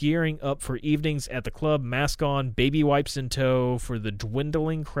still gearing up for evenings at the club, mask on, baby wipes in tow, for the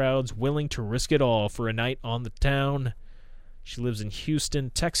dwindling crowds willing to risk it all for a night on the town. She lives in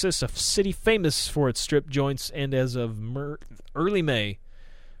Houston, Texas, a city famous for its strip joints, and as of early May,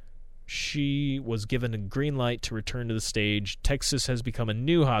 she was given a green light to return to the stage. Texas has become a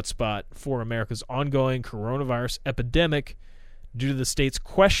new hotspot for America's ongoing coronavirus epidemic due to the state's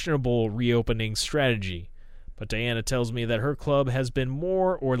questionable reopening strategy. But Diana tells me that her club has been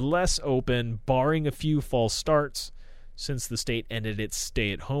more or less open, barring a few false starts. Since the state ended its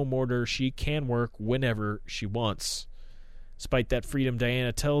stay-at-home order, she can work whenever she wants. Despite that freedom,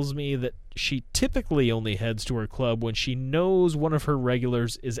 Diana tells me that she typically only heads to her club when she knows one of her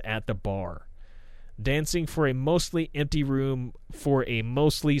regulars is at the bar. Dancing for a mostly empty room for a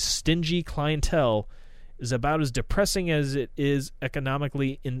mostly stingy clientele is about as depressing as it is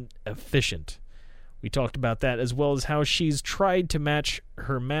economically inefficient. We talked about that, as well as how she's tried to match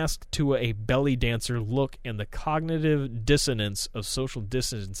her mask to a belly dancer look and the cognitive dissonance of social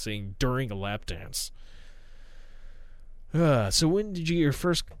distancing during a lap dance. So when did you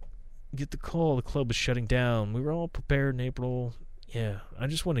first get the call the club was shutting down? We were all prepared in April. Yeah, I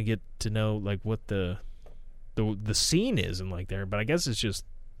just want to get to know like what the scene is and like there, but I guess it's just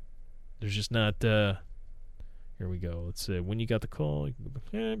there's just not. Here we go. Let's see. When you got the call.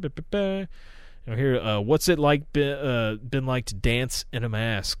 Now here, what's it like been like to dance in a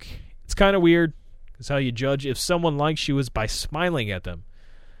mask? It's kind of weird. It's how you judge if someone likes you is by smiling at them.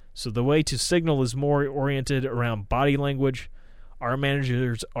 So the way to signal is more oriented around body language. Our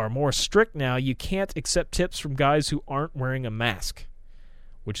managers are more strict now. You can't accept tips from guys who aren't wearing a mask,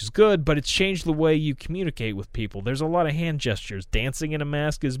 which is good, but it's changed the way you communicate with people. There's a lot of hand gestures. Dancing in a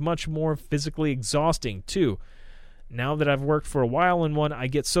mask is much more physically exhausting, too. Now that I've worked for a while in one, I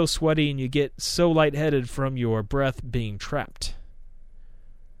get so sweaty and you get so lightheaded from your breath being trapped.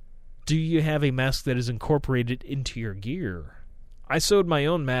 Do you have a mask that is incorporated into your gear? I sewed my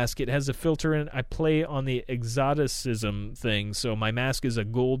own mask. It has a filter in it. I play on the exoticism thing, so my mask is a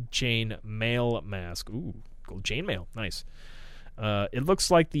gold chain mail mask. Ooh, gold chain mail. Nice. It looks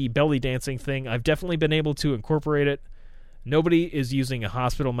like the belly dancing thing. I've definitely been able to incorporate it. Nobody is using a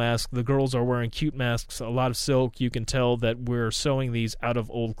hospital mask. The girls are wearing cute masks, a lot of silk. You can tell that we're sewing these out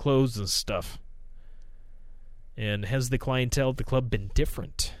of old clothes and stuff. And has the clientele at the club been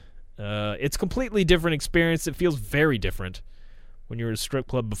different? It's a completely different experience. It feels very different. When you were at a strip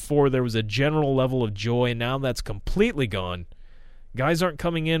club before, there was a general level of joy, and now that's completely gone. Guys aren't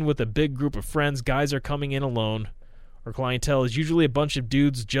coming in with a big group of friends. Guys are coming in alone. Our clientele is usually a bunch of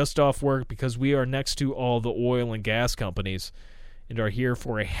dudes just off work because we are next to all the oil and gas companies and are here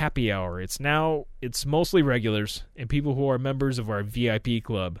for a happy hour. It's mostly regulars and people who are members of our VIP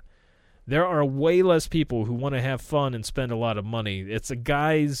club. There are way less people who want to have fun and spend a lot of money. It's the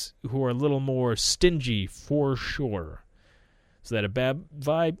guys who are a little more stingy for sure. Is that a bad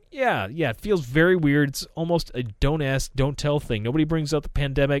vibe? Yeah, it feels very weird. It's almost a don't ask, don't tell thing. Nobody brings up the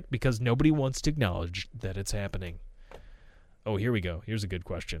pandemic because nobody wants to acknowledge that it's happening. Oh, here we go. Here's a good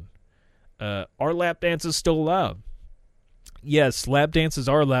question. Are lap dances still allowed? Yes, lap dances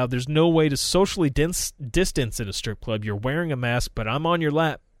are allowed. There's no way to socially distance in a strip club. You're wearing a mask, but I'm on your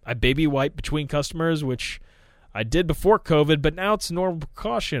lap. I baby wipe between customers, which I did before COVID, but now it's a normal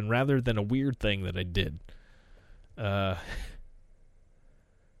precaution rather than a weird thing that I did. Yeah,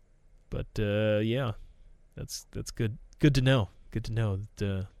 that's good. Good to know. Good to know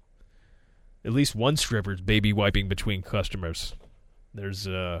that at least one stripper's baby wiping between customers. There's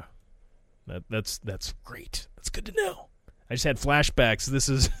that's great. That's good to know. I just had flashbacks. This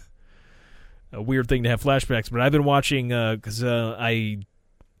is a weird thing to have flashbacks, but I've been watching because I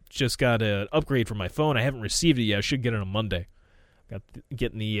just got an upgrade for my phone. I haven't received it yet. I should get it on Monday.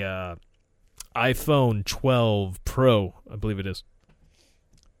 Getting the iPhone 12 Pro, I believe it is.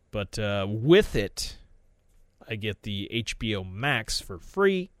 But with it, I get the HBO Max for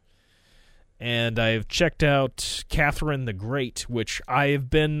free. And I've checked out Catherine the Great, which I've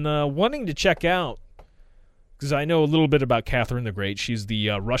been wanting to check out because I know a little bit about Catherine the Great. She's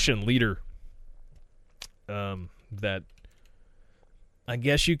the Russian leader that I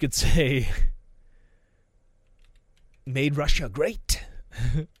guess you could say made Russia great.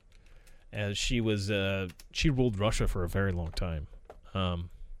 As she ruled Russia for a very long time. Let's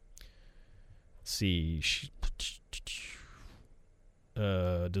see.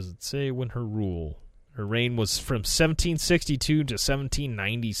 Does it say when her reign was from 1762 to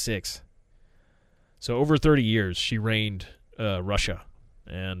 1796? So over 30 years she reigned Russia,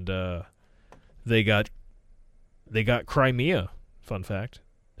 and they got Crimea. Fun fact,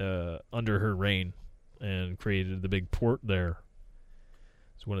 under her reign, and created the big port there.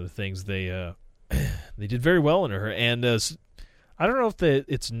 It's one of the things they did very well under her, and I don't know if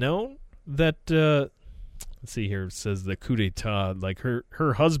it's known that. Let's see here. It says the coup d'etat, like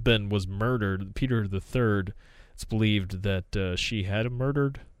her husband was murdered, Peter III. It's believed that she had him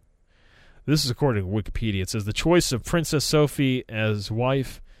murdered. This is according to Wikipedia. It says the choice of Princess Sophie as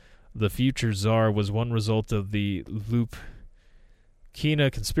wife, the future Tsar, was one result of the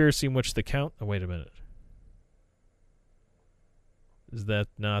Lupkina conspiracy in which the Count... Oh, wait a minute. Is that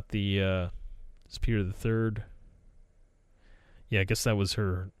not the... It's Peter III? Yeah, I guess that was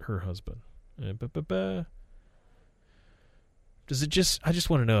her husband. Does it just... I just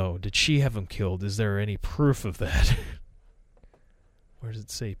want to know, did she have him killed? Is there any proof of that? Where does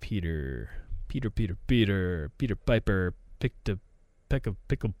it say Peter Piper picked a peck of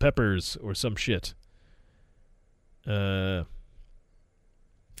pickled peppers or some shit? I'm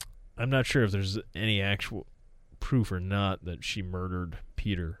not sure if there's any actual proof or not that she murdered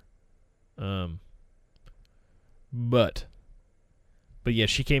Peter. But yeah,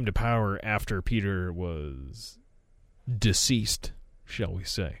 she came to power after Peter was deceased, shall we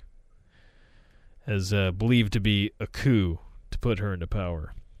say. As believed to be a coup to put her into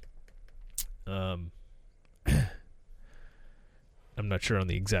power. I'm not sure on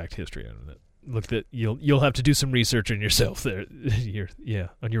the exact history on it. Look, that you'll have to do some research on yourself there.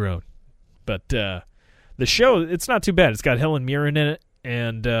 On your own. But the show, it's not too bad. It's got Helen Mirren in it,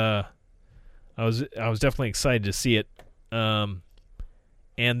 and I was definitely excited to see it. And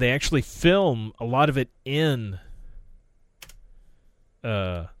they actually film a lot of it in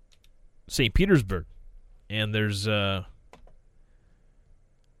St. Petersburg, and there's let's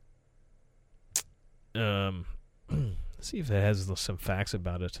see if it has some facts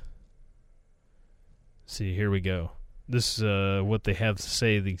about it. See, here we go. This is what they have to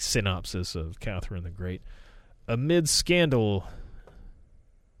say, the synopsis of Catherine the Great. Amid scandal...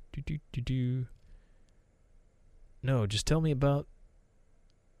 No, just tell me about...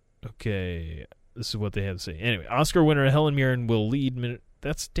 Okay, this is what they have to say. Anyway, Oscar winner Helen Mirren will lead...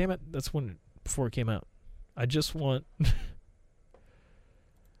 That's when before it came out. I just want... I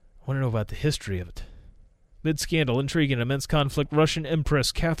want to know about the history of it. Mid-scandal, intrigue, and immense conflict, Russian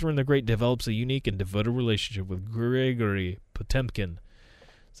Empress Catherine the Great develops a unique and devoted relationship with Grigory Potemkin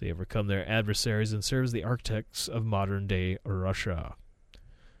as they overcome their adversaries and serve as the architects of modern-day Russia.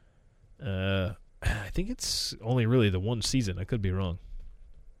 I think it's only really the one season. I could be wrong.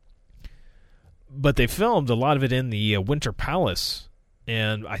 But they filmed a lot of it in the Winter Palace,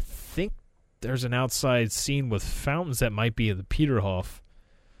 and I think there's an outside scene with fountains that might be at the Peterhof,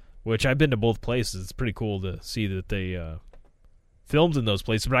 which I've been to both places. It's pretty cool to see that they filmed in those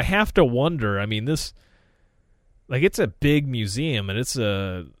places. But I have to wonder, I mean, this... Like, it's a big museum, and it's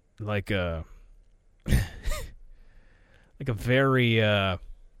like a very...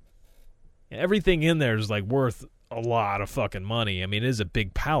 everything in there is, like, worth a lot of fucking money. I mean, it is a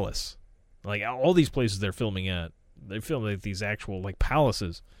big palace. Like, all these places they're filming at, they film like these actual, like,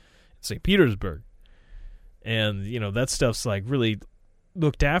 palaces in St. Petersburg. And, you know, that stuff's, like, really...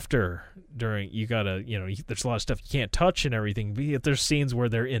 looked after during, you gotta, you know, there's a lot of stuff you can't touch and everything, but yet there's scenes where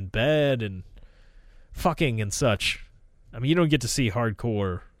they're in bed and fucking and such. I mean, you don't get to see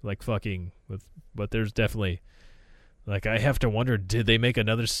hardcore, like, fucking, but there's definitely, like, I have to wonder, did they make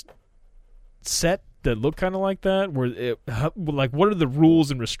another set that looked kind of like that? Like, what are the rules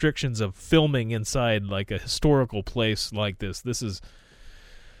and restrictions of filming inside, like, a historical place like this? This is,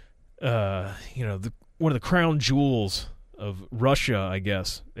 you know, one of the crown jewels of Russia, I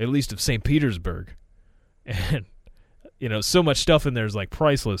guess, at least of St. Petersburg. And, you know, so much stuff in there is, like,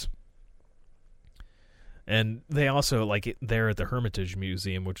 priceless. And they also, like, there at the Hermitage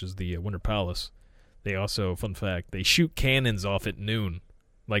Museum, which is the Winter Palace, they also, fun fact, they shoot cannons off at noon.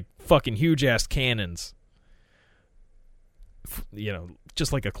 Like, fucking huge-ass cannons. You know,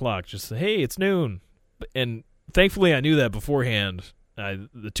 just like a clock. Just, hey, it's noon. And thankfully I knew that beforehand.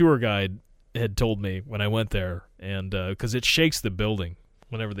 The tour guide had told me when I went there, and because it shakes the building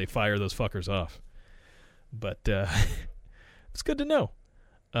whenever they fire those fuckers off. But it's good to know.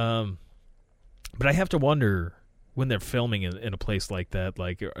 But I have to wonder, when they're filming in a place like that,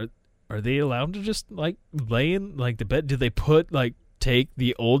 like, are they allowed to just, like, lay in, like, the bed? Do they take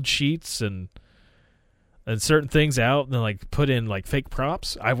the old sheets and certain things out and then, like, put in, like, fake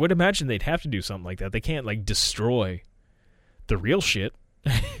props? I would imagine they'd have to do something like that. They can't, like, destroy the real shit.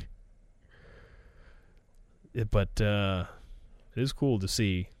 But it is cool to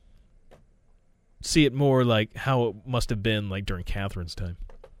see it more like how it must have been, like, during Catherine's time.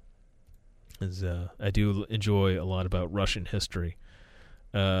 As I do enjoy a lot about Russian history.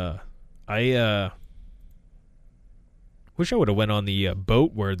 I wish I would have went on the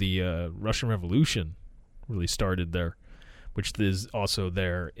boat where the Russian Revolution really started there, which is also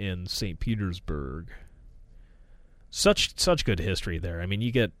there in St. Petersburg. Such good history there. I mean,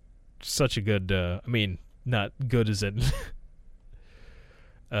 you get such a good... I mean, not good as in...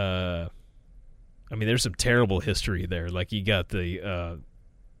 I mean, there's some terrible history there. Like, you got the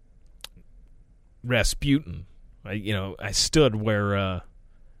Rasputin. I stood where...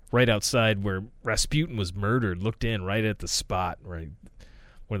 right outside where Rasputin was murdered, looked in right at the spot, right,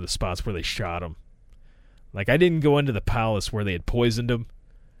 one of the spots where they shot him. Like, I didn't go into the palace where they had poisoned him.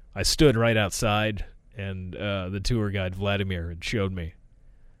 I stood right outside, and the tour guide, Vladimir, had showed me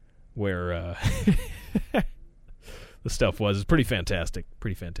where the stuff was. It's pretty fantastic.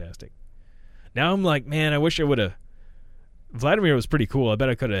 Now I'm like, man, I wish I would have Vladimir was pretty cool. I bet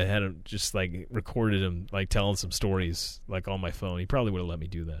I could have had him just like recorded him like telling some stories like on my phone. He probably would have let me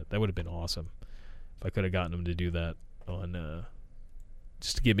do that. That would have been awesome if I could have gotten him to do that on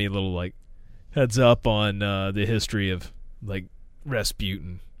just to give me a little like heads up on the history of like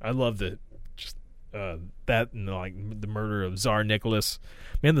Rasputin. I love that and like the murder of Tsar Nicholas.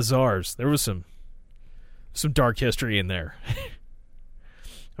 Man, the Tsars. There was some dark history in there.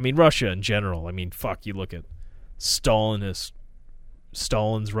 I mean, Russia in general. I mean, fuck, you look at Stalin's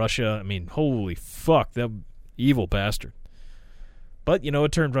Russia. I mean, holy fuck, that evil bastard. But, you know,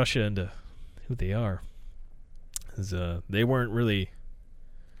 it turned Russia into who they are. They weren't really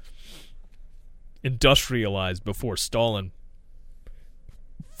industrialized before Stalin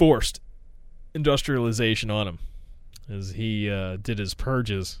forced industrialization on him, as he did his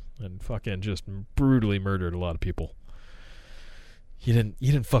purges and fucking just brutally murdered a lot of people. You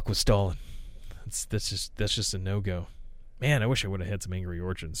didn't fuck with Stalin. That's just a no-go. Man, I wish I would have had some Angry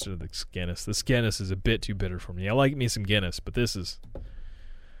Orchard instead of this Guinness. This Guinness is a bit too bitter for me. I like me some Guinness, but this is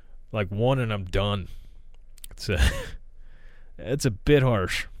like one and I'm done. It's a bit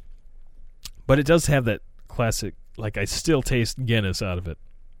harsh. But it does have that classic, like I still taste Guinness out of it.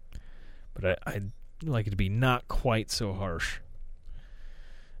 But I'd like it to be not quite so harsh.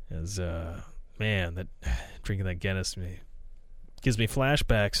 As, man, that drinking that Guinness gives me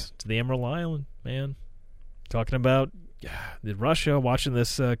flashbacks to the Emerald Island, man. Talking about Russia, watching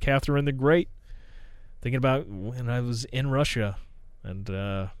this Catherine the Great. Thinking about when I was in Russia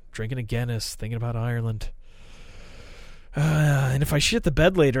and drinking a Guinness, thinking about Ireland. And if I shit the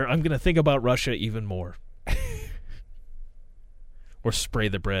bed later, I'm going to think about Russia even more. Or spray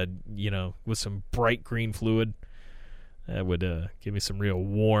the bread, you know, with some bright green fluid. That would give me some real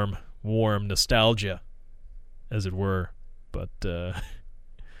warm nostalgia, as it were. But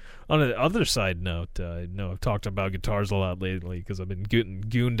on the other side note, I know I've talked about guitars a lot lately because I've been getting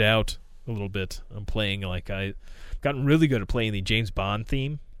gooned out a little bit. I'm playing I've gotten really good at playing the James Bond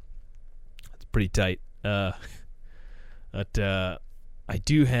theme. It's pretty tight. But I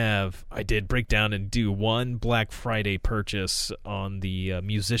did break down and do one Black Friday purchase on the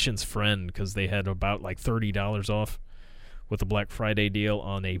Musician's Friend because they had about like $30 off with a Black Friday deal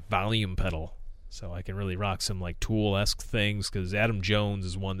on a volume pedal. So I can really rock some like Tool-esque things because Adam Jones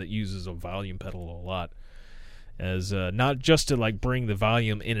is one that uses a volume pedal a lot. As not just to like bring the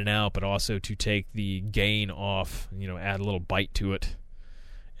volume in and out, but also to take the gain off, you know, add a little bite to it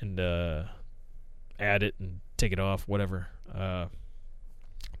and add it and take it off, whatever.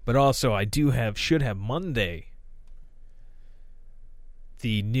 But also I should have Monday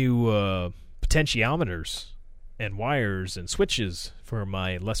the new potentiometers and wires and switches for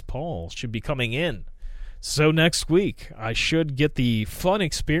my Les Paul should be coming in. So next week I should get the fun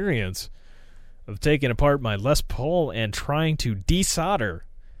experience of taking apart my Les Paul and trying to desolder,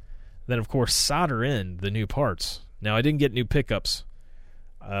 then of course solder in the new parts. Now I didn't get new pickups.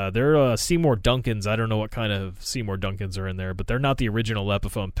 They're Seymour Duncans. I don't know what kind of Seymour Duncans are in there, but they're not the original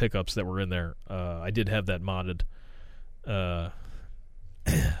Epiphone pickups that were in there. I did have that modded.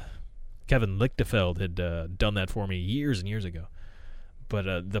 Kevin Lichtefeld had done that for me years and years ago.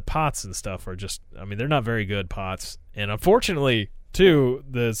 But the pots and stuff are just, I mean, they're not very good pots. And unfortunately, too,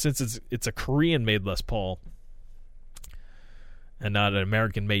 since it's a Korean-made Les Paul and not an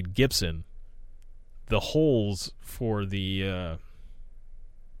American-made Gibson, the holes for the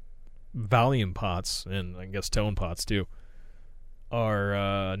volume pots, and I guess tone pots, too,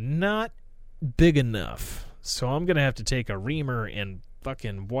 are not big enough. So I'm going to have to take a reamer and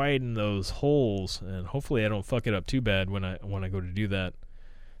fucking widen those holes, and hopefully I don't fuck it up too bad when I go to do that,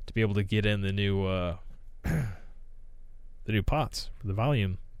 to be able to get in the new the new pots for the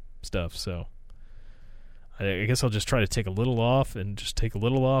volume stuff. So I guess I'll just try to take a little off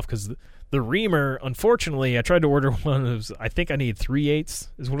because the reamer, unfortunately, I tried to order one of, I think I need 3/8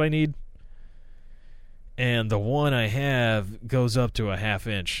 is what I need, and the one I have goes up to a 1/2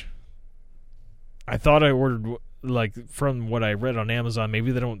 inch. I thought I ordered, like, from what I read on Amazon,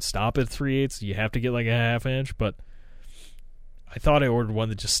 maybe they don't stop at 3/8. You have to get like a 1/2 inch, but I thought I ordered one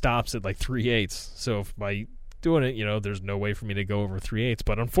that just stops at like 3/8. So if by doing it, you know, there's no way for me to go over 3/8.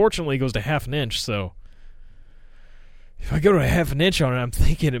 But unfortunately, it goes to 1/2 inch. So if I go to a 1/2 inch on it, I'm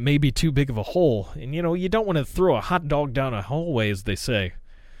thinking it may be too big of a hole. And you know, you don't want to throw a hot dog down a hallway, as they say,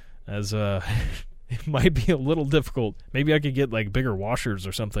 as it might be a little difficult. Maybe I could get like bigger washers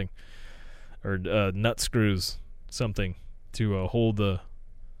or something, or nut screws, something to hold the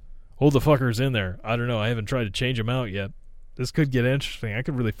fuckers in there. I don't know. I haven't tried to change them out yet. This could get interesting. I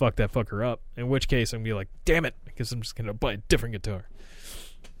could really fuck that fucker up. In which case, I'm gonna be like, damn it, I guess I'm just gonna buy a different guitar,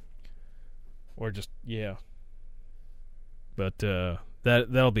 or just But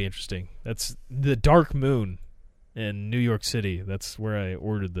that'll be interesting. That's the Dark Moon in New York City. That's where I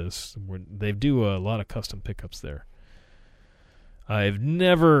ordered this. They do a lot of custom pickups there. I've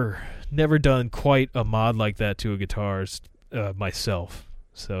never done quite a mod like that to a guitar myself.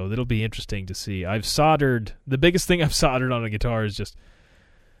 So it'll be interesting to see. I've soldered. The biggest thing I've soldered on a guitar is just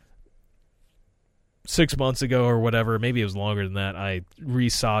 6 months ago or whatever. Maybe it was longer than that. I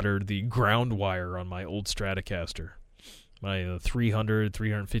resoldered the ground wire on my old Stratocaster. My $350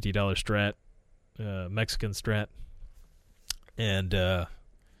 Strat, Mexican Strat. And I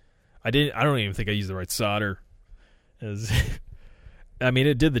don't even think I used the right solder. I mean,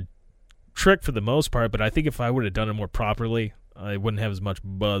 it did the trick for the most part, but I think if I would have done it more properly, I wouldn't have as much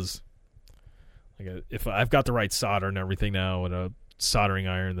buzz. Like if I've got the right solder and everything now, and a soldering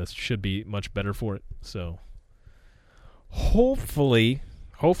iron, that should be much better for it. So hopefully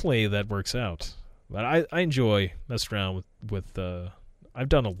that works out. But I enjoy messing around with I've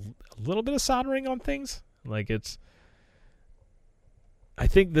done a little bit of soldering on things. Like I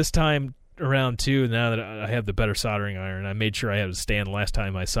think this time around too, now that I have the better soldering iron, I made sure I had a stand. Last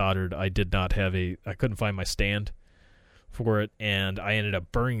time I soldered, I couldn't find my stand for it, and I ended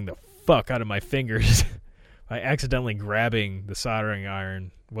up burning the fuck out of my fingers by accidentally grabbing the soldering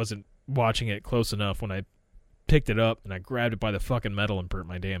iron. Wasn't watching it close enough when I picked it up, and I grabbed it by the fucking metal and burnt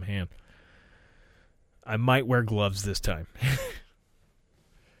my damn hand. I might wear gloves this time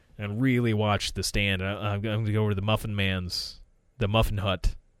and really watch the stand. I'm going to go over to the Muffin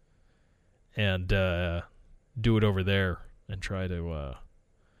Hut, and do it over there and try to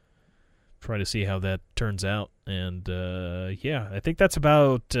see how that turns out. And yeah, I think that's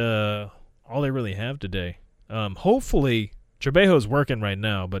about all I really have today. Hopefully, Trebejo's working right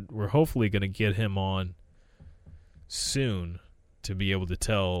now, but we're hopefully going to get him on soon to be able to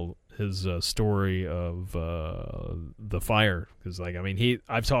tell his story of the fire. Because,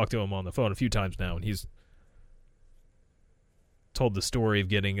 I've talked to him on the phone a few times now, and he's told the story of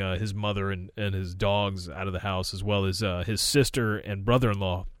getting his mother and his dogs out of the house, as well as his sister and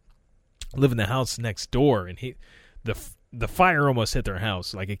brother-in-law live in the house next door, and the fire almost hit their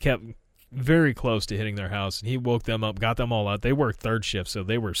house. Like, it kept very close to hitting their house, and he woke them up, got them all out. They worked third shift, so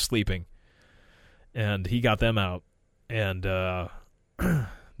they were sleeping, and he got them out, and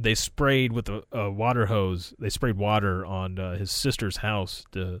they sprayed with a water hose. They sprayed water on his sister's house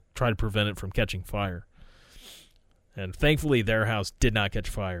to try to prevent it from catching fire. And thankfully, their house did not catch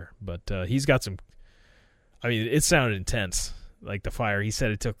fire. But he's got some... it sounded intense, like the fire. He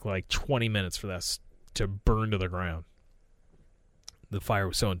said it took like 20 minutes for that to burn to the ground. The fire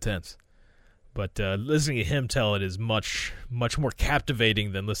was so intense. But listening to him tell it is much, much more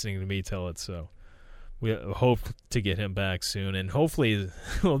captivating than listening to me tell it. So we hope to get him back soon. And hopefully,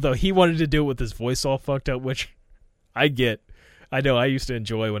 although he wanted to do it with his voice all fucked up, which I get. I know I used to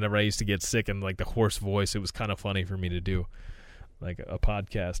enjoy whenever I used to get sick and like the hoarse voice. It was kind of funny for me to do like a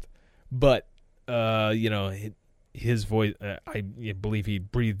podcast. But, his voice, I believe he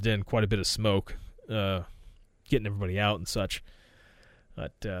breathed in quite a bit of smoke, getting everybody out and such.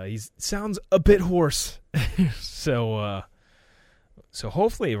 But he sounds a bit hoarse. So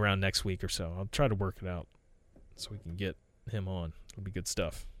hopefully around next week or so, I'll try to work it out so we can get him on. It'll be good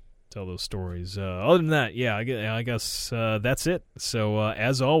stuff. Tell those stories. Other than that, yeah, I guess that's it. So,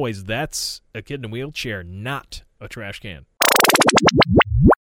 as always, that's a kid in a wheelchair, not a trash can.